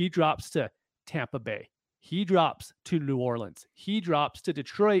 He drops to Tampa Bay. He drops to New Orleans. He drops to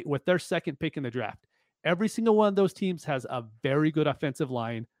Detroit with their second pick in the draft. Every single one of those teams has a very good offensive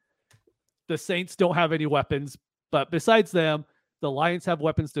line. The Saints don't have any weapons, but besides them, the Lions have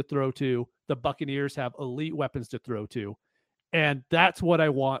weapons to throw to. The Buccaneers have elite weapons to throw to. And that's what I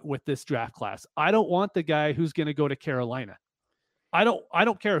want with this draft class. I don't want the guy who's going to go to Carolina. I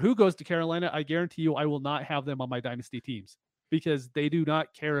don't care who goes to Carolina. I guarantee you I will not have them on my dynasty teams because they do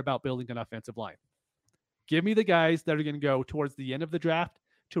not care about building an offensive line. Give me the guys that are going to go towards the end of the draft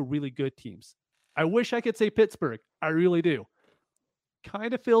to really good teams. I wish I could say Pittsburgh. I really do.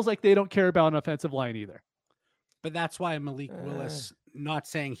 Kind of feels like they don't care about an offensive line either. But that's why Malik Willis, not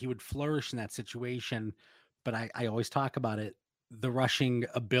saying he would flourish in that situation, but I always talk about it, the rushing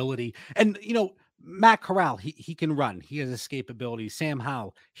ability. And, Matt Corral, he can run. He has escapability. Sam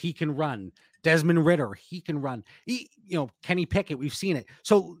Howell, he can run. Desmond Ridder, he can run. Kenny Pickett, we've seen it.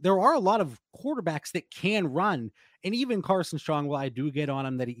 So there are a lot of quarterbacks that can run. And even Carson Strong, well, I do get on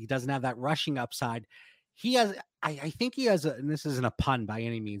him that he doesn't have that rushing upside. He has, I think he has, and this isn't a pun by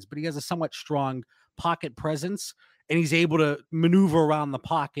any means, but he has a somewhat strong pocket presence, and he's able to maneuver around the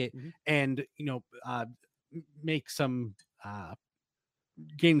pocket and, make some,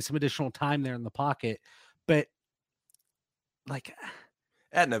 gain some additional time there in the pocket. But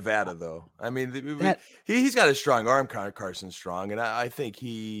at Nevada, though, I mean, he's got a strong arm, Carson Strong, and I think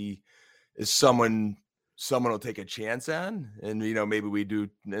he is someone will take a chance on, and maybe we do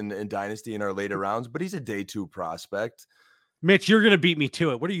in Dynasty in our later rounds. But he's a day 2 prospect. Mitch, you're gonna beat me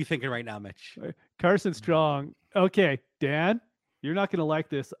to it. What are you thinking right now, Mitch? Carson Strong. Okay, Dan, you're not gonna like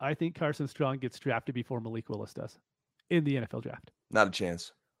this. I think Carson Strong gets drafted before Malik Willis does in the NFL draft. Not a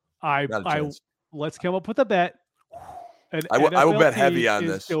chance. Let's come up with a bet. I will bet heavy on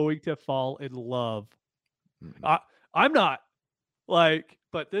this. Going to fall in love. I'm not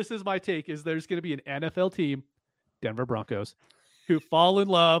but this is my take: is there's going to be an NFL team, Denver Broncos, who fall in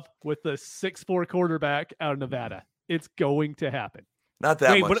love with the 6'4" quarterback out of Nevada. It's going to happen. Not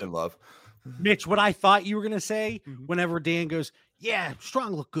that much in love. Mitch, what I thought you were going to say whenever Dan goes, yeah,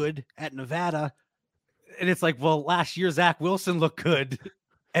 Strong looked good at Nevada. And it's like, well, last year, Zach Wilson looked good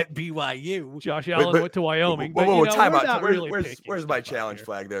at BYU. Josh Allen went to Wyoming. Time out. Where's my challenge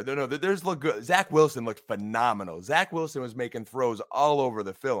flag there? No, there's look good. Zach Wilson looked phenomenal. Zach Wilson was making throws all over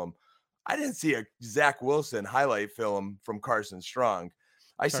the film. I didn't see a Zach Wilson highlight film from Carson Strong.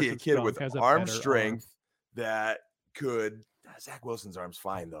 I see a kid with arm strength that could Zach Wilson's arm's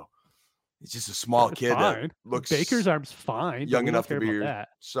fine though. He's just a small It's kid fine. that looks Baker's arm's fine. young but we enough don't to care be about your that.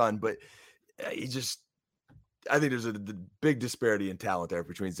 son, but I think there's a big disparity in talent there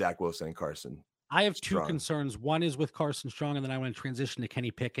between Zach Wilson and Carson. I have two Strong. concerns. One is with Carson Strong, and then I want to transition to Kenny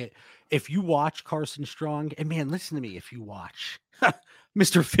Pickett. If you watch Carson Strong, and man, listen to me, if you watch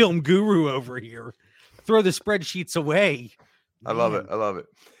Mr. Film Guru over here, throw the spreadsheets away. I love it. I love it.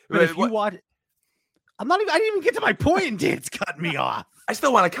 But if you watch, I didn't even get to my point, and Dan's cut me off. I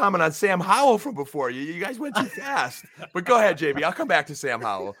still want to comment on Sam Howell from before. You guys went too fast. But go ahead, JB. I'll come back to Sam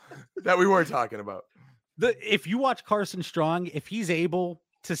Howell that we were talking about. If you watch Carson Strong, if he's able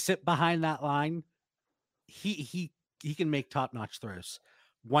to sit behind that line, he can make top-notch throws.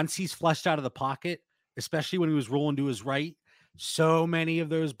 Once he's flushed out of the pocket, especially when he was rolling to his right, so many of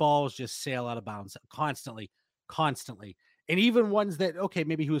those balls just sail out of bounds constantly. And even ones that, okay,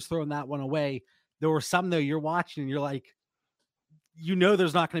 maybe he was throwing that one away. There were some though you're watching and you're like,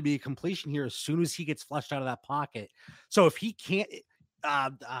 there's not going to be a completion here as soon as he gets flushed out of that pocket. So if he can't,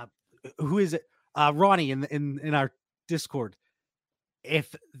 who is it? Ronnie in our Discord.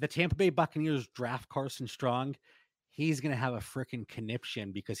 If the Tampa Bay Buccaneers draft Carson Strong, he's going to have a freaking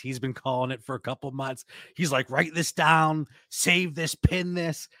conniption because he's been calling it for a couple months. He's like, write this down, save this, pin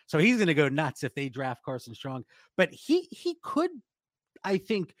this. So he's going to go nuts if they draft Carson Strong. But he could, I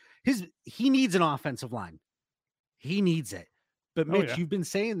think, he needs an offensive line. He needs it. But Mitch, You've been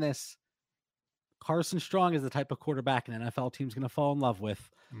saying this. Carson Strong is the type of quarterback an NFL team's going to fall in love with.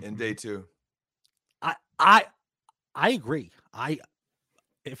 In day two. I agree.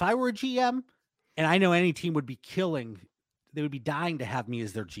 If I were a GM, and I know any team would be they would be dying to have me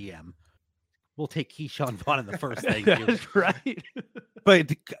as their GM. We'll take Keyshawn Vaughn in the first thing. That's right.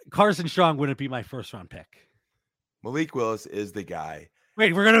 But Carson Strong wouldn't be my first round pick. Malik Willis is the guy.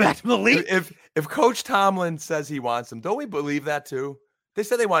 Wait, we're going back to Malik? If Coach Tomlin says he wants him, don't we believe that too? They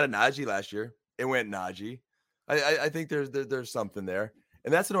said they wanted Najee last year. It went Najee. I think there's something there.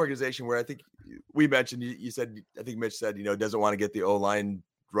 And that's an organization where I think we mentioned, you said, I think Mitch said, doesn't want to get the O-line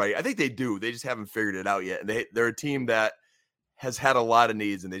right. I think they do. They just haven't figured it out yet. And they're a team that has had a lot of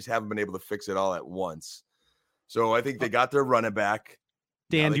needs and they just haven't been able to fix it all at once. So I think they got their running back.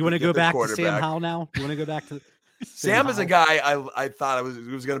 Dan, do you want to go back to Sam Howell now? Do you want to go back to Sam is a guy I thought it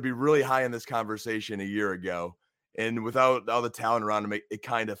was going to be really high in this conversation a year ago. And without all the talent around him, it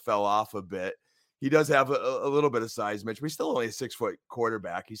kind of fell off a bit. He does have a little bit of size, Mitch, but he's still only a 6 foot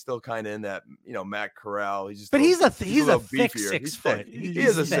quarterback. He's still kind of in that, Matt Corral. He's just, but he's a thick beefier. 6 foot. He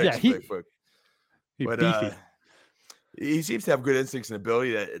is a 6 foot. But beefy. He seems to have good instincts and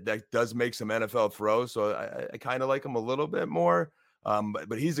ability that does make some NFL throws. So I kind of like him a little bit more.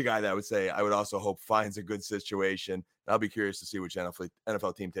 But he's a guy that I would say I would also hope finds a good situation. I'll be curious to see which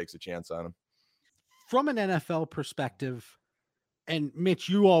NFL team takes a chance on him. From an NFL perspective, and Mitch,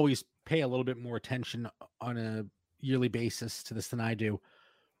 you always pay a little bit more attention on a yearly basis to this than I do,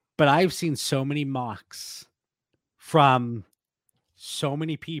 but I've seen so many mocks from so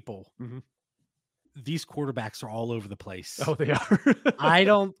many people. Mm-hmm. These quarterbacks are all over the place. Oh, they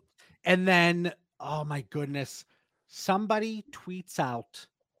are. And then, oh my goodness, somebody tweets out,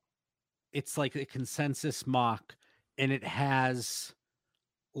 it's like a consensus mock, and it has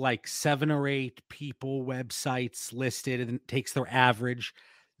like 7 or 8 people websites listed and it takes their average.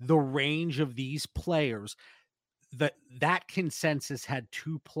 The range of these players, that consensus had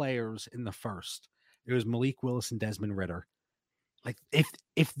 2 players in the first. It was Malik Willis and Desmond Ridder. Like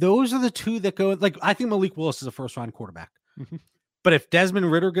if those are the 2 that go, like I think Malik Willis is a first round quarterback. Mm-hmm. But if Desmond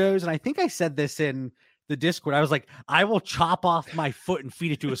Ridder goes, and I think I said this in the Discord, I was like, I will chop off my foot and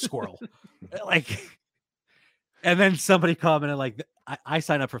feed it to a squirrel. And then somebody commented like, I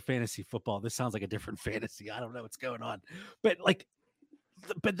sign up for fantasy football. This sounds like a different fantasy. I don't know what's going on.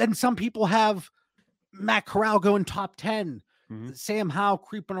 But then some people have Matt Corral going top 10, Sam Howell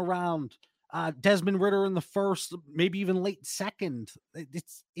creeping around, Desmond Ridder in the first, maybe even late second.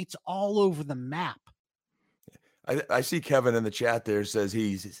 It's all over the map. I see Kevin in the chat there says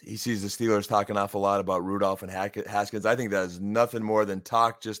he sees the Steelers talking an awful lot about Rudolph and Haskins. I think that is nothing more than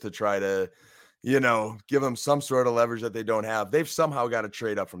talk just to try to, give them some sort of leverage that they don't have. They've somehow got to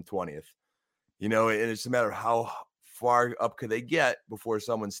trade up from 20th, and it's a matter of how far up could they get before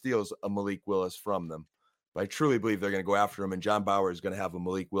someone steals a Malik Willis from them. But I truly believe they're going to go after him, and John Bauer is going to have a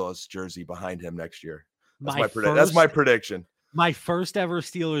Malik Willis jersey behind him next year. That's my prediction. My first ever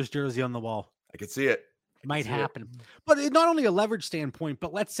Steelers jersey on the wall. I could see it. It might happen. But not only a leverage standpoint,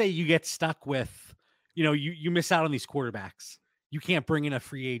 but let's say you get stuck with, you miss out on these quarterbacks. You can't bring in a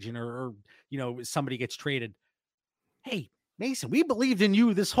free agent or somebody gets traded. Hey, Mason, we believed in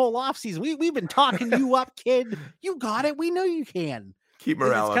you this whole offseason. We've been talking you up, kid. You got it. We know you can. Keep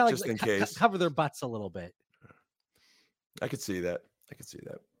morale It's up kinda just in case. Cover their butts a little bit. I could see that.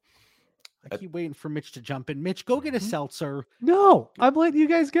 I keep waiting for Mitch to jump in. Mitch, go get a seltzer. No, I'm letting you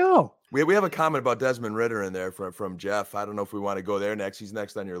guys go. We have a comment about Desmond Ridder in there from Jeff. I don't know if we want to go there next. He's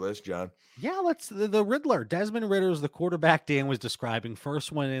next on your list, John. Yeah, let's the Riddler. Desmond Ridder is the quarterback Dan was describing.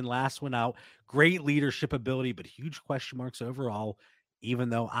 First one in, last one out. Great leadership ability, but huge question marks overall, even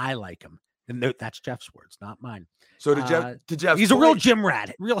though I like him. And that's Jeff's words, not mine. So to Jeff's he's point, a real gym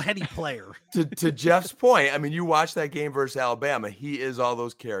rat, real heady player. to Jeff's point, I mean, you watch that game versus Alabama. He is all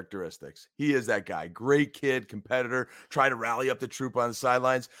those characteristics. He is that guy. Great kid, competitor, trying to rally up the troop on the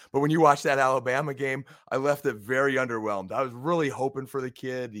sidelines. But when you watch that Alabama game, I left it very underwhelmed. I was really hoping for the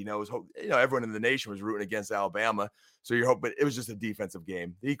kid. Everyone in the nation was rooting against Alabama. So you're hoping, but it was just a defensive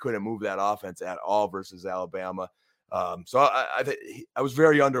game. He couldn't move that offense at all versus Alabama. So I was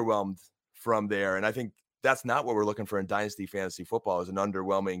very underwhelmed from there. And I think that's not what we're looking for in Dynasty Fantasy Football, is an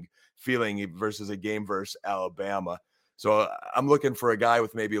underwhelming feeling versus a game versus Alabama. So I'm looking for a guy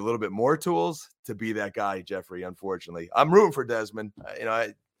with maybe a little bit more tools to be that guy, Jeffrey, unfortunately. I'm rooting for Desmond.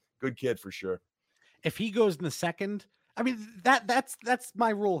 Good kid for sure. If he goes in the second, I mean, that's my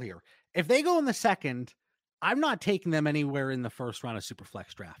rule here. If they go in the second, I'm not taking them anywhere in the first round of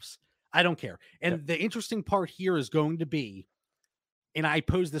Superflex drafts. I don't care. And the interesting part here is going to be, and I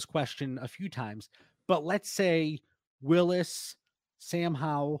posed this question a few times, but let's say Willis, Sam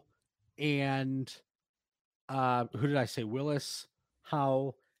Howell, and who did I say? Willis,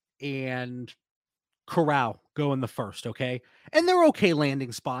 Howell, and Corral go in the first, okay? And they're okay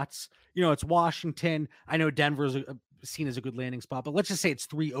landing spots. It's Washington. I know Denver's seen as a good landing spot, but let's just say it's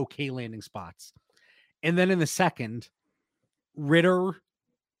 3 okay landing spots. And then in the second, Ridder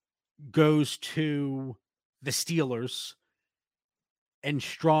goes to the Steelers. And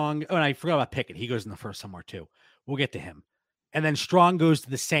Strong, and I forgot about Pickett. He goes in the first somewhere too. We'll get to him. And then Strong goes to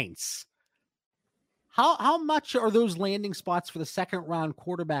the Saints. How much are those landing spots for the second round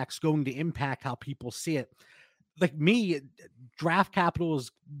quarterbacks going to impact how people see it? Like me, draft capital is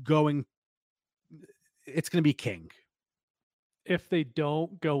it's going to be king. If they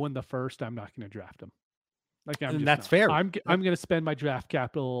don't go in the first, I'm not going to draft them. That's fair. I'm going to spend my draft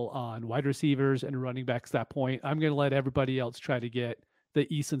capital on wide receivers and running backs at that point. I'm going to let everybody else try to get the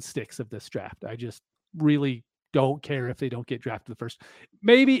Eason sticks of this draft. I just really don't care if they don't get drafted the first.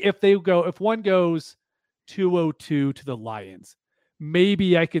 Maybe if one goes 202 to the Lions,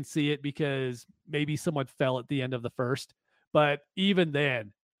 maybe I can see it because maybe someone fell at the end of the first. But even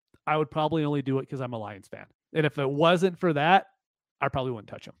then, I would probably only do it because I'm a Lions fan. And if it wasn't for that, I probably wouldn't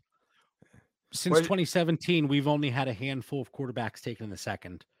touch them. Since 2017, we've only had a handful of quarterbacks taken in the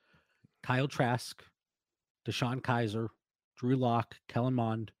second. Kyle Trask, Deshaun Kaiser, Drew Lock, Kellen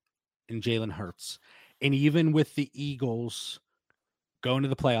Mond, and Jalen Hurts. And even with the Eagles going to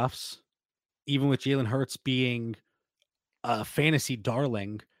the playoffs, even with Jalen Hurts being a fantasy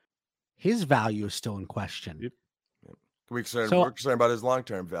darling, his value is still in question. Yep. We're concerned about his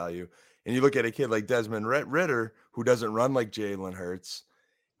long-term value. And you look at a kid like Desmond Ridder, who doesn't run like Jalen Hurts,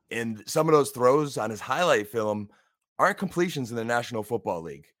 and some of those throws on his highlight film aren't completions in the National Football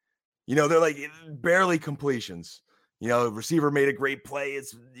League. They're like barely completions. Receiver made a great play.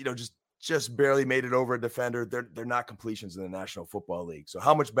 It's, just barely made it over a defender. They're not completions in the National Football League. So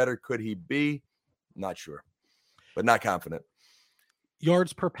how much better could he be? Not sure, but not confident.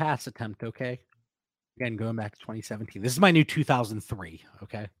 Yards per pass attempt, okay? Again, going back to 2017. This is my new 2003,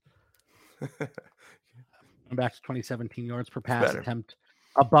 okay? Going back to 2017, yards per pass attempt.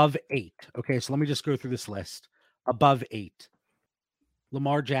 Above 8. Okay, so let me just go through this list. Above 8.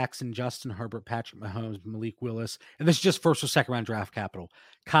 Lamar Jackson, Justin Herbert, Patrick Mahomes, Malik Willis. And this is just first or second round draft capital.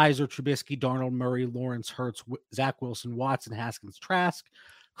 Kaiser, Trubisky, Darnold, Murray, Lawrence, Hurts, Zach Wilson, Watson, Haskins, Trask,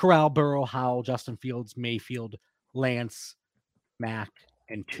 Corral, Burrow, Howell, Justin Fields, Mayfield, Lance, Mack,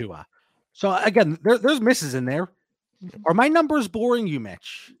 and Tua. So again, there's misses in there. Are my numbers boring you,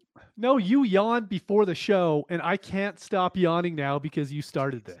 Mitch? No, you yawned before the show, and I can't stop yawning now because you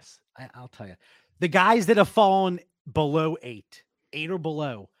started this. I'll tell you. The guys that have fallen below 8 or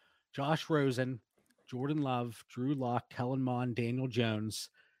below, Josh Rosen, Jordan Love, Drew Lock, Kellen Mond, Daniel Jones,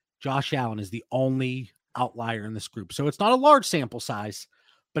 Josh Allen is the only outlier in this group. So it's not a large sample size,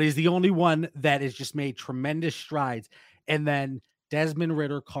 but he's the only one that has just made tremendous strides. And then Desmond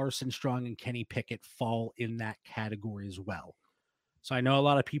Ridder, Carson Strong, and Kenny Pickett fall in that category as well. So I know a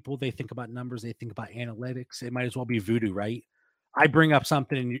lot of people, they think about numbers, they think about analytics. It might as well be voodoo, right? I bring up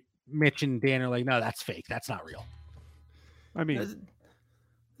something and Mitch and Dan are like, no, that's fake. That's not real. I mean, there's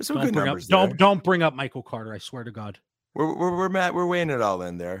some good numbers there. Don't bring up Michael Carter. I swear to God. We're weighing it all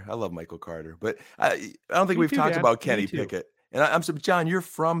in there. I love Michael Carter, but I don't think Me we've too, talked Dan. about Me Kenny too. Pickett. And I'm so John, you're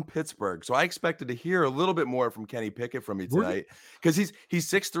from Pittsburgh, so I expected to hear a little bit more from Kenny Pickett from you tonight because he's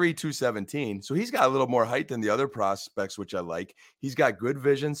 6'3", 217, so he's got a little more height than the other prospects, which I like. He's got good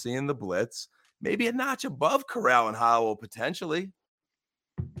vision, seeing the blitz, maybe a notch above Corral and Howell potentially.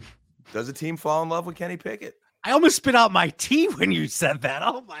 Does a team fall in love with Kenny Pickett? I almost spit out my tea when you said that.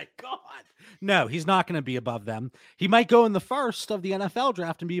 Oh my God. No, he's not going to be above them. He might go in the first of the NFL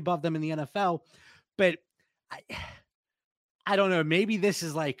draft and be above them in the NFL, but I don't know. Maybe this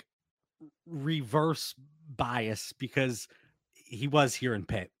is like reverse bias because he was here in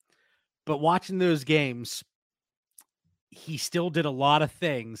Pitt, but watching those games, he still did a lot of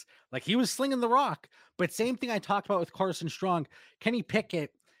things. Like he was slinging the rock, but same thing I talked about with Carson Strong, Kenny Pickett,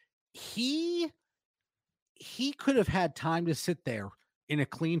 he could have had time to sit there in a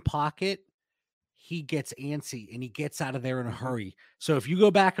clean pocket. He gets antsy and he gets out of there in a hurry. So if you go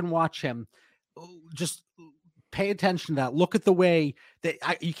back and watch him, just pay attention to that. Look at the way that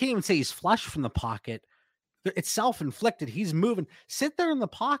you can't even say he's flush from the pocket. It's self-inflicted. He's moving. Sit there in the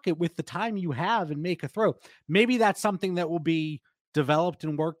pocket with the time you have and make a throw. Maybe that's something that will be developed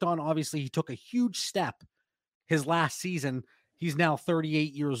and worked on. Obviously, he took a huge step his last season. He's now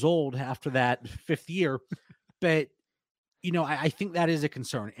 38 years old after that 5th year. But, I think that is a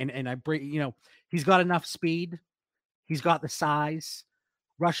concern. And I break, he's got enough speed. He's got the size.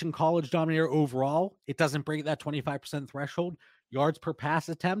 Russian college dominator overall. It doesn't break that 25% threshold. Yards per pass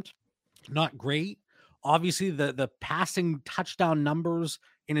attempt, not great. Obviously, the passing touchdown numbers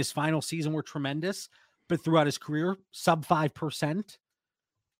in his final season were tremendous, but throughout his career, sub 5%.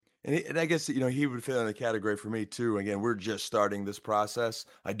 And I guess, he would fit in the category for me too. Again, we're just starting this process.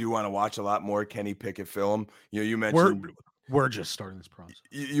 I do want to watch a lot more Kenny Pickett film. You mentioned we're just starting this process.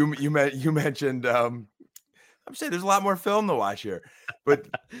 You mentioned I'm saying there's a lot more film to watch here, but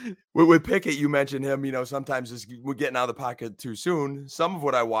with Pickett, you mentioned him. Sometimes we're getting out of the pocket too soon. Some of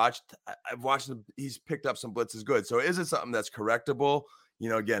what I've watched him. He's picked up some blitzes good. So is it something that's correctable?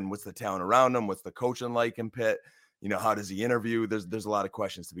 Again, what's the talent around him? What's the coaching like in Pitt? How does he interview? There's a lot of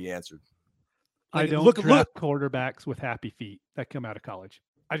questions to be answered. I don't draft quarterbacks with happy feet that come out of college.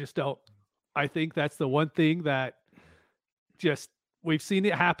 I just don't. I think that's the one thing that we've seen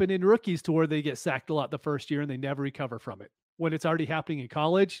it happen in rookies to where they get sacked a lot the first year and they never recover from it. When it's already happening in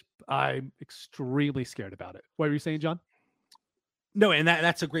college, I'm extremely scared about it. What were you saying, John? No, and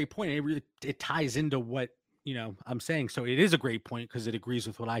that's a great point. It ties into what, I'm saying. So it is a great point because it agrees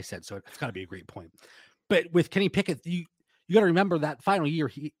with what I said. So it's got to be a great point. But with Kenny Pickett, you got to remember that final year,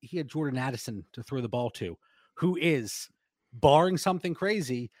 he had Jordan Addison to throw the ball to, who is, barring something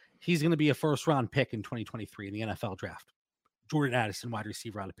crazy, he's going to be a first-round pick in 2023 in the NFL draft. Jordan Addison, wide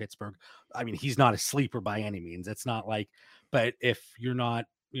receiver out of Pittsburgh. I mean, he's not a sleeper by any means. It's not like, but if you're not,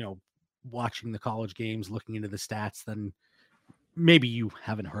 watching the college games, looking into the stats, then maybe you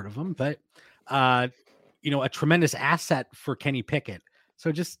haven't heard of him. But, a tremendous asset for Kenny Pickett.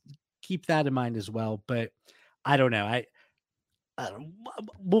 So just keep that in mind as well. But I don't know.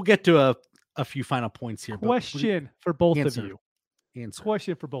 We'll get to a few final points here. Question for both of you.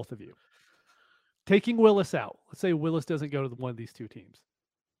 Question for both of you. Taking Willis out. Let's say Willis doesn't go to one of these two teams.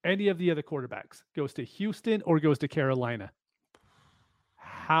 Any of the other quarterbacks goes to Houston or goes to Carolina.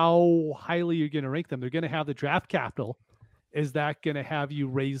 How highly are you going to rank them? They're going to have the draft capital. Is that going to have you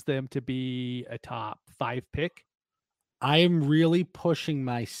raise them to be a top 5 pick? I am really pushing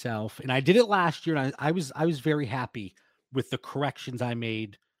myself, and I did it last year. And I was very happy with the corrections I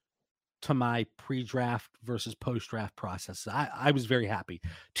made to my pre-draft versus post-draft process. I was very happy.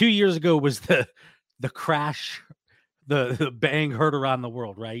 2 years ago was the crash, the bang heard around the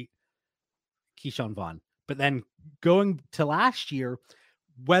world, right? Keyshawn Vaughn. But then going to last year,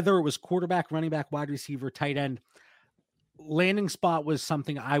 whether it was quarterback, running back, wide receiver, tight end, landing spot was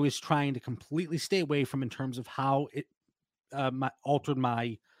something I was trying to completely stay away from in terms of how it altered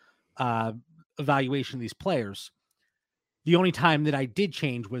my evaluation of these players. The only time that I did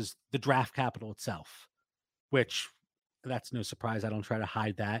change was the draft capital itself, which that's no surprise. I don't try to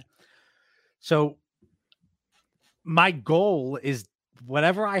hide that. So my goal is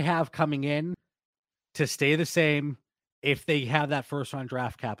whatever I have coming in to stay the same if they have that first round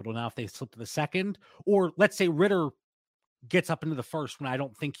draft capital. Now, if they slip to the second, or let's say Ritter gets up into the first when I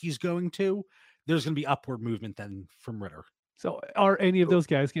don't think he's going to, there's going to be upward movement then from Ritter. So are any of those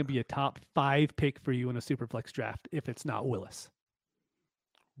guys going to be a top 5 pick for you in a Superflex draft if it's not Willis?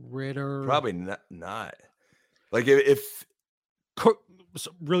 Ritter? Probably not. Like if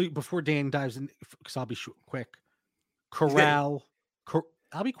so really, before Dan dives in, because I'll be quick. Corral.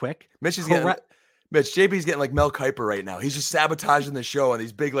 I'll be quick. Mitch's getting Mitch, JB's getting like Mel Kiper right now. He's just sabotaging the show on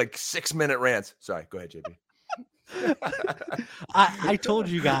these big, like 6-minute rants. Sorry, go ahead, JB. I told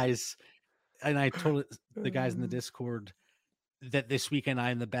you guys, and I told the guys in the Discord that this weekend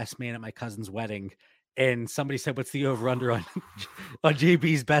I am the best man at my cousin's wedding. And somebody said, what's the over-under on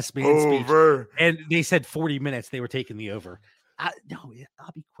JB's best man Over. speech? And they said 40 minutes. They were taking the over. No,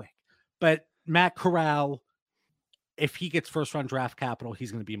 I'll be quick. But Matt Corral, if he gets first-round draft capital,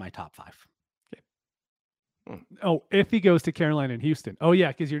 he's going to be my top 5. Oh, if he goes to Carolina and Houston. Oh yeah,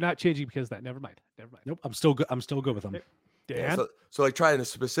 because you're not changing because of that. Never mind. Nope, I'm still good. I'm still good with him. Dan? Yeah, so like trying to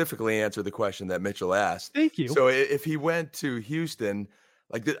specifically answer the question that Mitchell asked. Thank you. So if he went to Houston,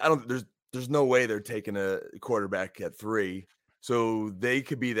 like there's no way they're taking a quarterback at 3. So they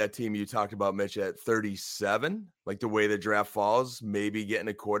could be that team you talked about, Mitch, at 37, like the way the draft falls, maybe getting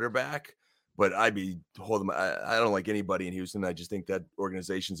a quarterback. But I'd be holding I don't like anybody in Houston. I just think that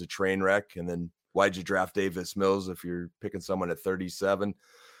organization's a train wreck. And then why'd you draft Davis Mills if you're picking someone at 37?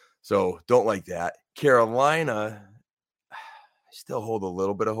 So don't like that. Carolina, I still hold a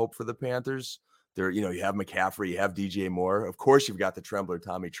little bit of hope for the Panthers. You have McCaffrey, you have DJ Moore. Of course, you've got the Trembler,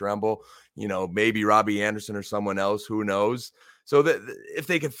 Tommy Tremble, maybe Robbie Anderson or someone else, who knows? So that if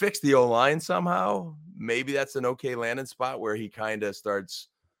they can fix the O-line somehow, maybe that's an okay landing spot where he kind of starts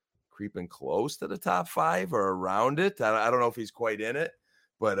creeping close to the top 5 or around it. I don't know if he's quite in it,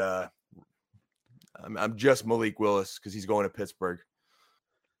 but I'm just Malik Willis because he's going to Pittsburgh.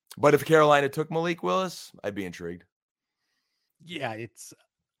 But if Carolina took Malik Willis, I'd be intrigued. Yeah,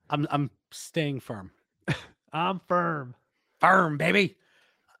 I'm staying firm. I'm firm, baby.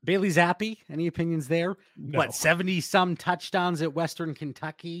 Bailey Zappi, any opinions there? No. What, 70-some touchdowns at Western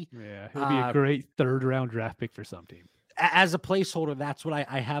Kentucky? Yeah, he'll be a great 3rd-round draft pick for some team. As a placeholder, that's what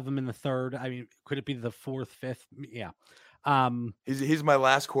I have him in the 3rd. I mean, could it be the 4th, 5th? Yeah. He's my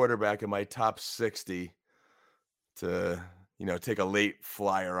last quarterback in my top 60 to take a late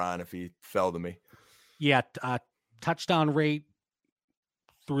flyer on if he fell to me. Yeah, touchdown rate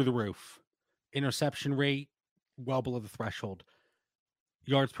through the roof, interception rate well below the threshold,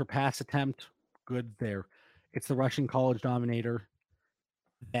 yards per pass attempt good there. It's the rushing college dominator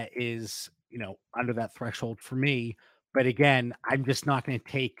that is under that threshold for me. But again, I'm just not going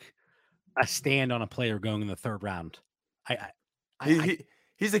to take a stand on a player going in the 3rd round.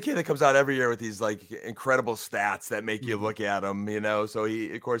 He's the kid that comes out every year with these like incredible stats that make you look at him, So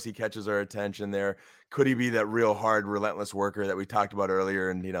he catches our attention there. Could he be that real hard, relentless worker that we talked about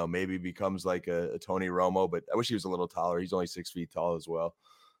earlier, and maybe becomes like a Tony Romo? But I wish he was a little taller. He's only 6 feet tall as well,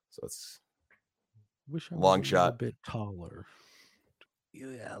 so it's long shot. A bit taller.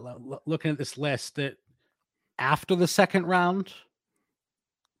 Yeah, looking at this list, that after the 2nd round,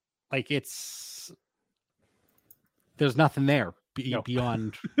 like there's nothing there.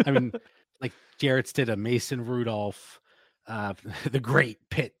 Beyond, I mean, like Jarrett's did a Mason Rudolph, the great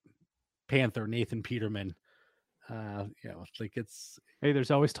Pitt Panther, Nathan Peterman. Hey,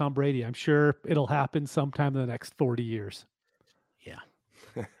 there's always Tom Brady. I'm sure it'll happen sometime in the next 40 years. Yeah.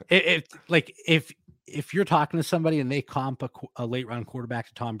 If you're talking to somebody and they comp a late round quarterback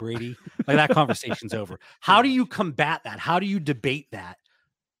to Tom Brady, like that conversation's over. How do you combat that? How do you debate that?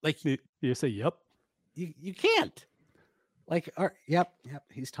 Like you say, yep. You can't. Like, yep,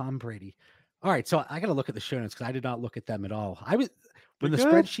 he's Tom Brady. All right, so I got to look at the show notes because I did not look at them at all. When the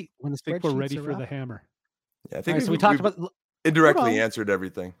spreadsheet we're ready for the hammer. Yeah, I think right, so we talked about indirectly answered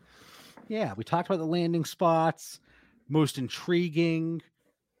everything. Yeah, we talked about the landing spots, most intriguing.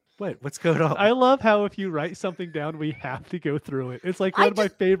 What's going on? I love how if you write something down, we have to go through it. It's like one of my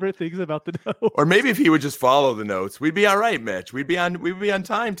favorite things about the notes. Or maybe if he would just follow the notes, we'd be all right, Mitch. We'd be on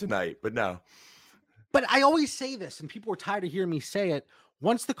time tonight, but no. But I always say this, and people are tired of hearing me say it.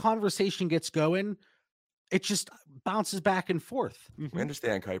 Once the conversation gets going, it just bounces back and forth. We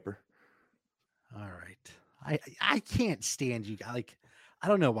understand, Kuiper. All right. I can't stand you guys. Like, I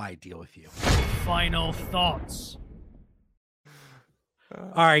don't know why I deal with you. Final thoughts.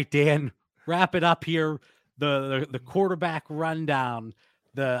 All right, Dan, wrap it up here. The quarterback rundown,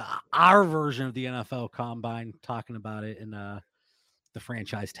 our version of the NFL Combine, talking about it in the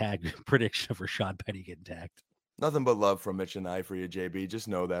franchise tag prediction of Rashad Penny getting tagged. Nothing but love from Mitch and I for you, JB. Just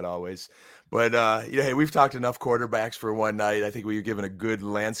know that always. But, hey, we've talked enough quarterbacks for one night. I think we've given a good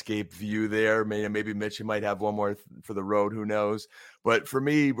landscape view there. Maybe Mitch, you might have one more for the road. Who knows? But for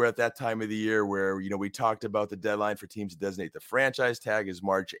me, we're at that time of the year where, we talked about the deadline for teams to designate the franchise tag is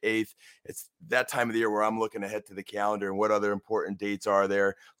March 8th. It's that time of the year where I'm looking ahead to the calendar and what other important dates are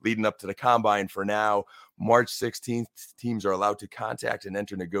there leading up to the Combine for now. March 16th, teams are allowed to contact and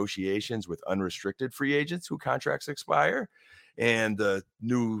enter negotiations with unrestricted free agents whose contracts expire. And the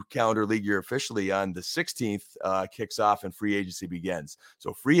new calendar league year officially on the 16th kicks off and free agency begins.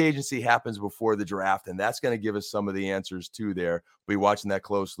 So free agency happens before the draft, and that's going to give us some of the answers too there. We'll be watching that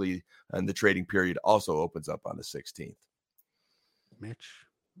closely, and the trading period also opens up on the 16th. Mitch.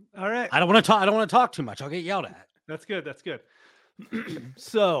 All right. I don't want to talk too much. I'll get yelled at. That's good. That's good.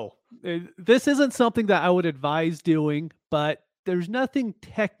 So this isn't something that I would advise doing, but there's nothing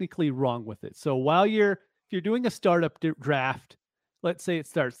technically wrong with it. So if you're doing a startup draft, let's say it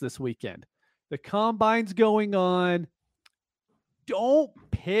starts this weekend, the combine's going on, don't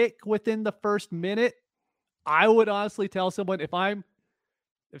pick within the first minute. I would honestly tell someone, if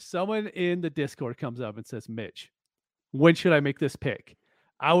someone in the Discord comes up and says, Mitch, when should I make this pick?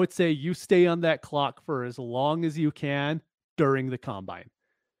 I would say you stay on that clock for as long as you can during the combine.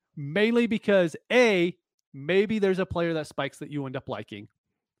 Mainly because maybe there's a player that spikes that you end up liking,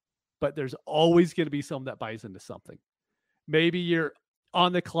 but there's always going to be someone that buys into something. Maybe you're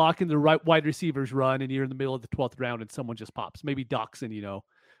on the clock and the right wide receivers run and you're in the middle of the 12th round and someone just pops. Maybe Doxson,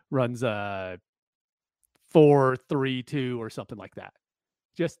 runs 4-3-2 or something like that.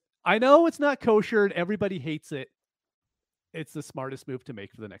 I know it's not kosher and everybody hates it. It's the smartest move to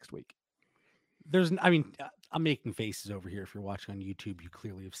make for the next week. I'm making faces over here. If you're watching on YouTube, you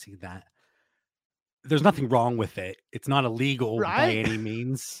clearly have seen that. There's nothing wrong with it. It's not illegal by any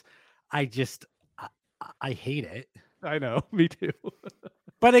means. I hate it. I know, me too.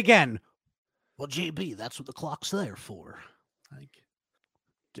 But again, well, JB, that's what the clock's there for.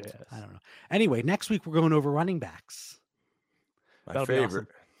 Yes. I don't know. Anyway, next week we're going over running backs. My favorite. Awesome.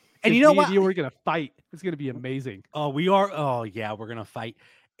 And you know what? We're going to fight. It's going to be amazing. Oh, we are. Oh, yeah, we're going to fight.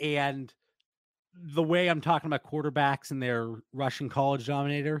 And the way I'm talking about quarterbacks and their Russian college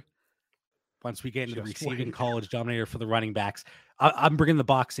dominator, once we get into the receiving college dominator for the running backs, I'm bringing the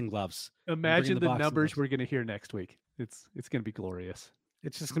boxing gloves. Imagine the numbers we're going to hear next week. It's going to be glorious.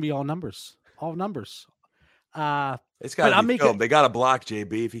 It's just going to be all numbers. All numbers. It's got to be filmed. They got to block,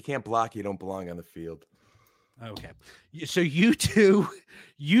 JB. If you can't block, you don't belong on the field. Okay. So you two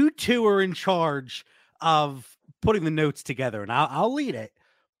are in charge of putting the notes together, and I'll lead it.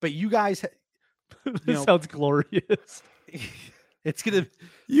 But you guys, this sounds glorious. It's gonna,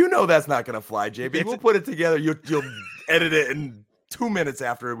 that's not gonna fly, JB. We'll put it together. You'll edit it in 2 minutes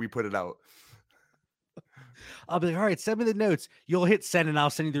after we put it out. I'll be like, all right, send me the notes. You'll hit send, and I'll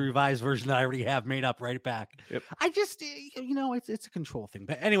send you the revised version that I already have made up right back. Yep. I just, it's a control thing.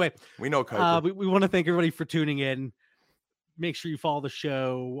 But anyway, we know. We want to thank everybody for tuning in. Make sure you follow the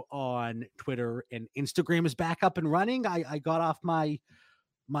show on Twitter, and Instagram is back up and running. I got off my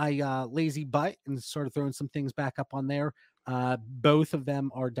lazy butt and started throwing some things back up on there. Both of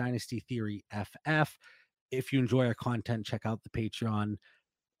them are Dynasty Theory FF. If you enjoy our content, check out the Patreon,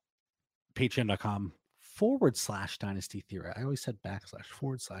 patreon.com/Dynasty Theory. I always said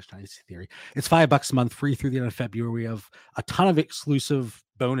 //Dynasty Theory. It's $5 a month, free through the end of February. We have a ton of exclusive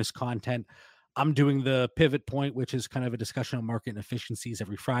bonus content. I'm doing the Pivot Point, which is kind of a discussion on market and efficiencies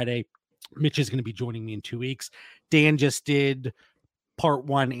every Friday. Mitch is going to be joining me in 2 weeks. Dan just did part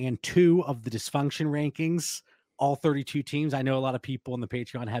 1 and 2 of the dysfunction rankings, all 32 teams. I know a lot of people on the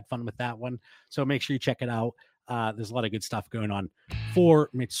Patreon had fun with that one, so make sure you check it out. There's a lot of good stuff going on. For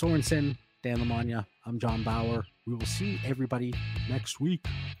Mitch Sorensen, Dan Lamagna, I'm John Bauer. We will see everybody next week.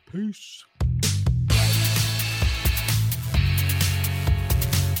 Peace.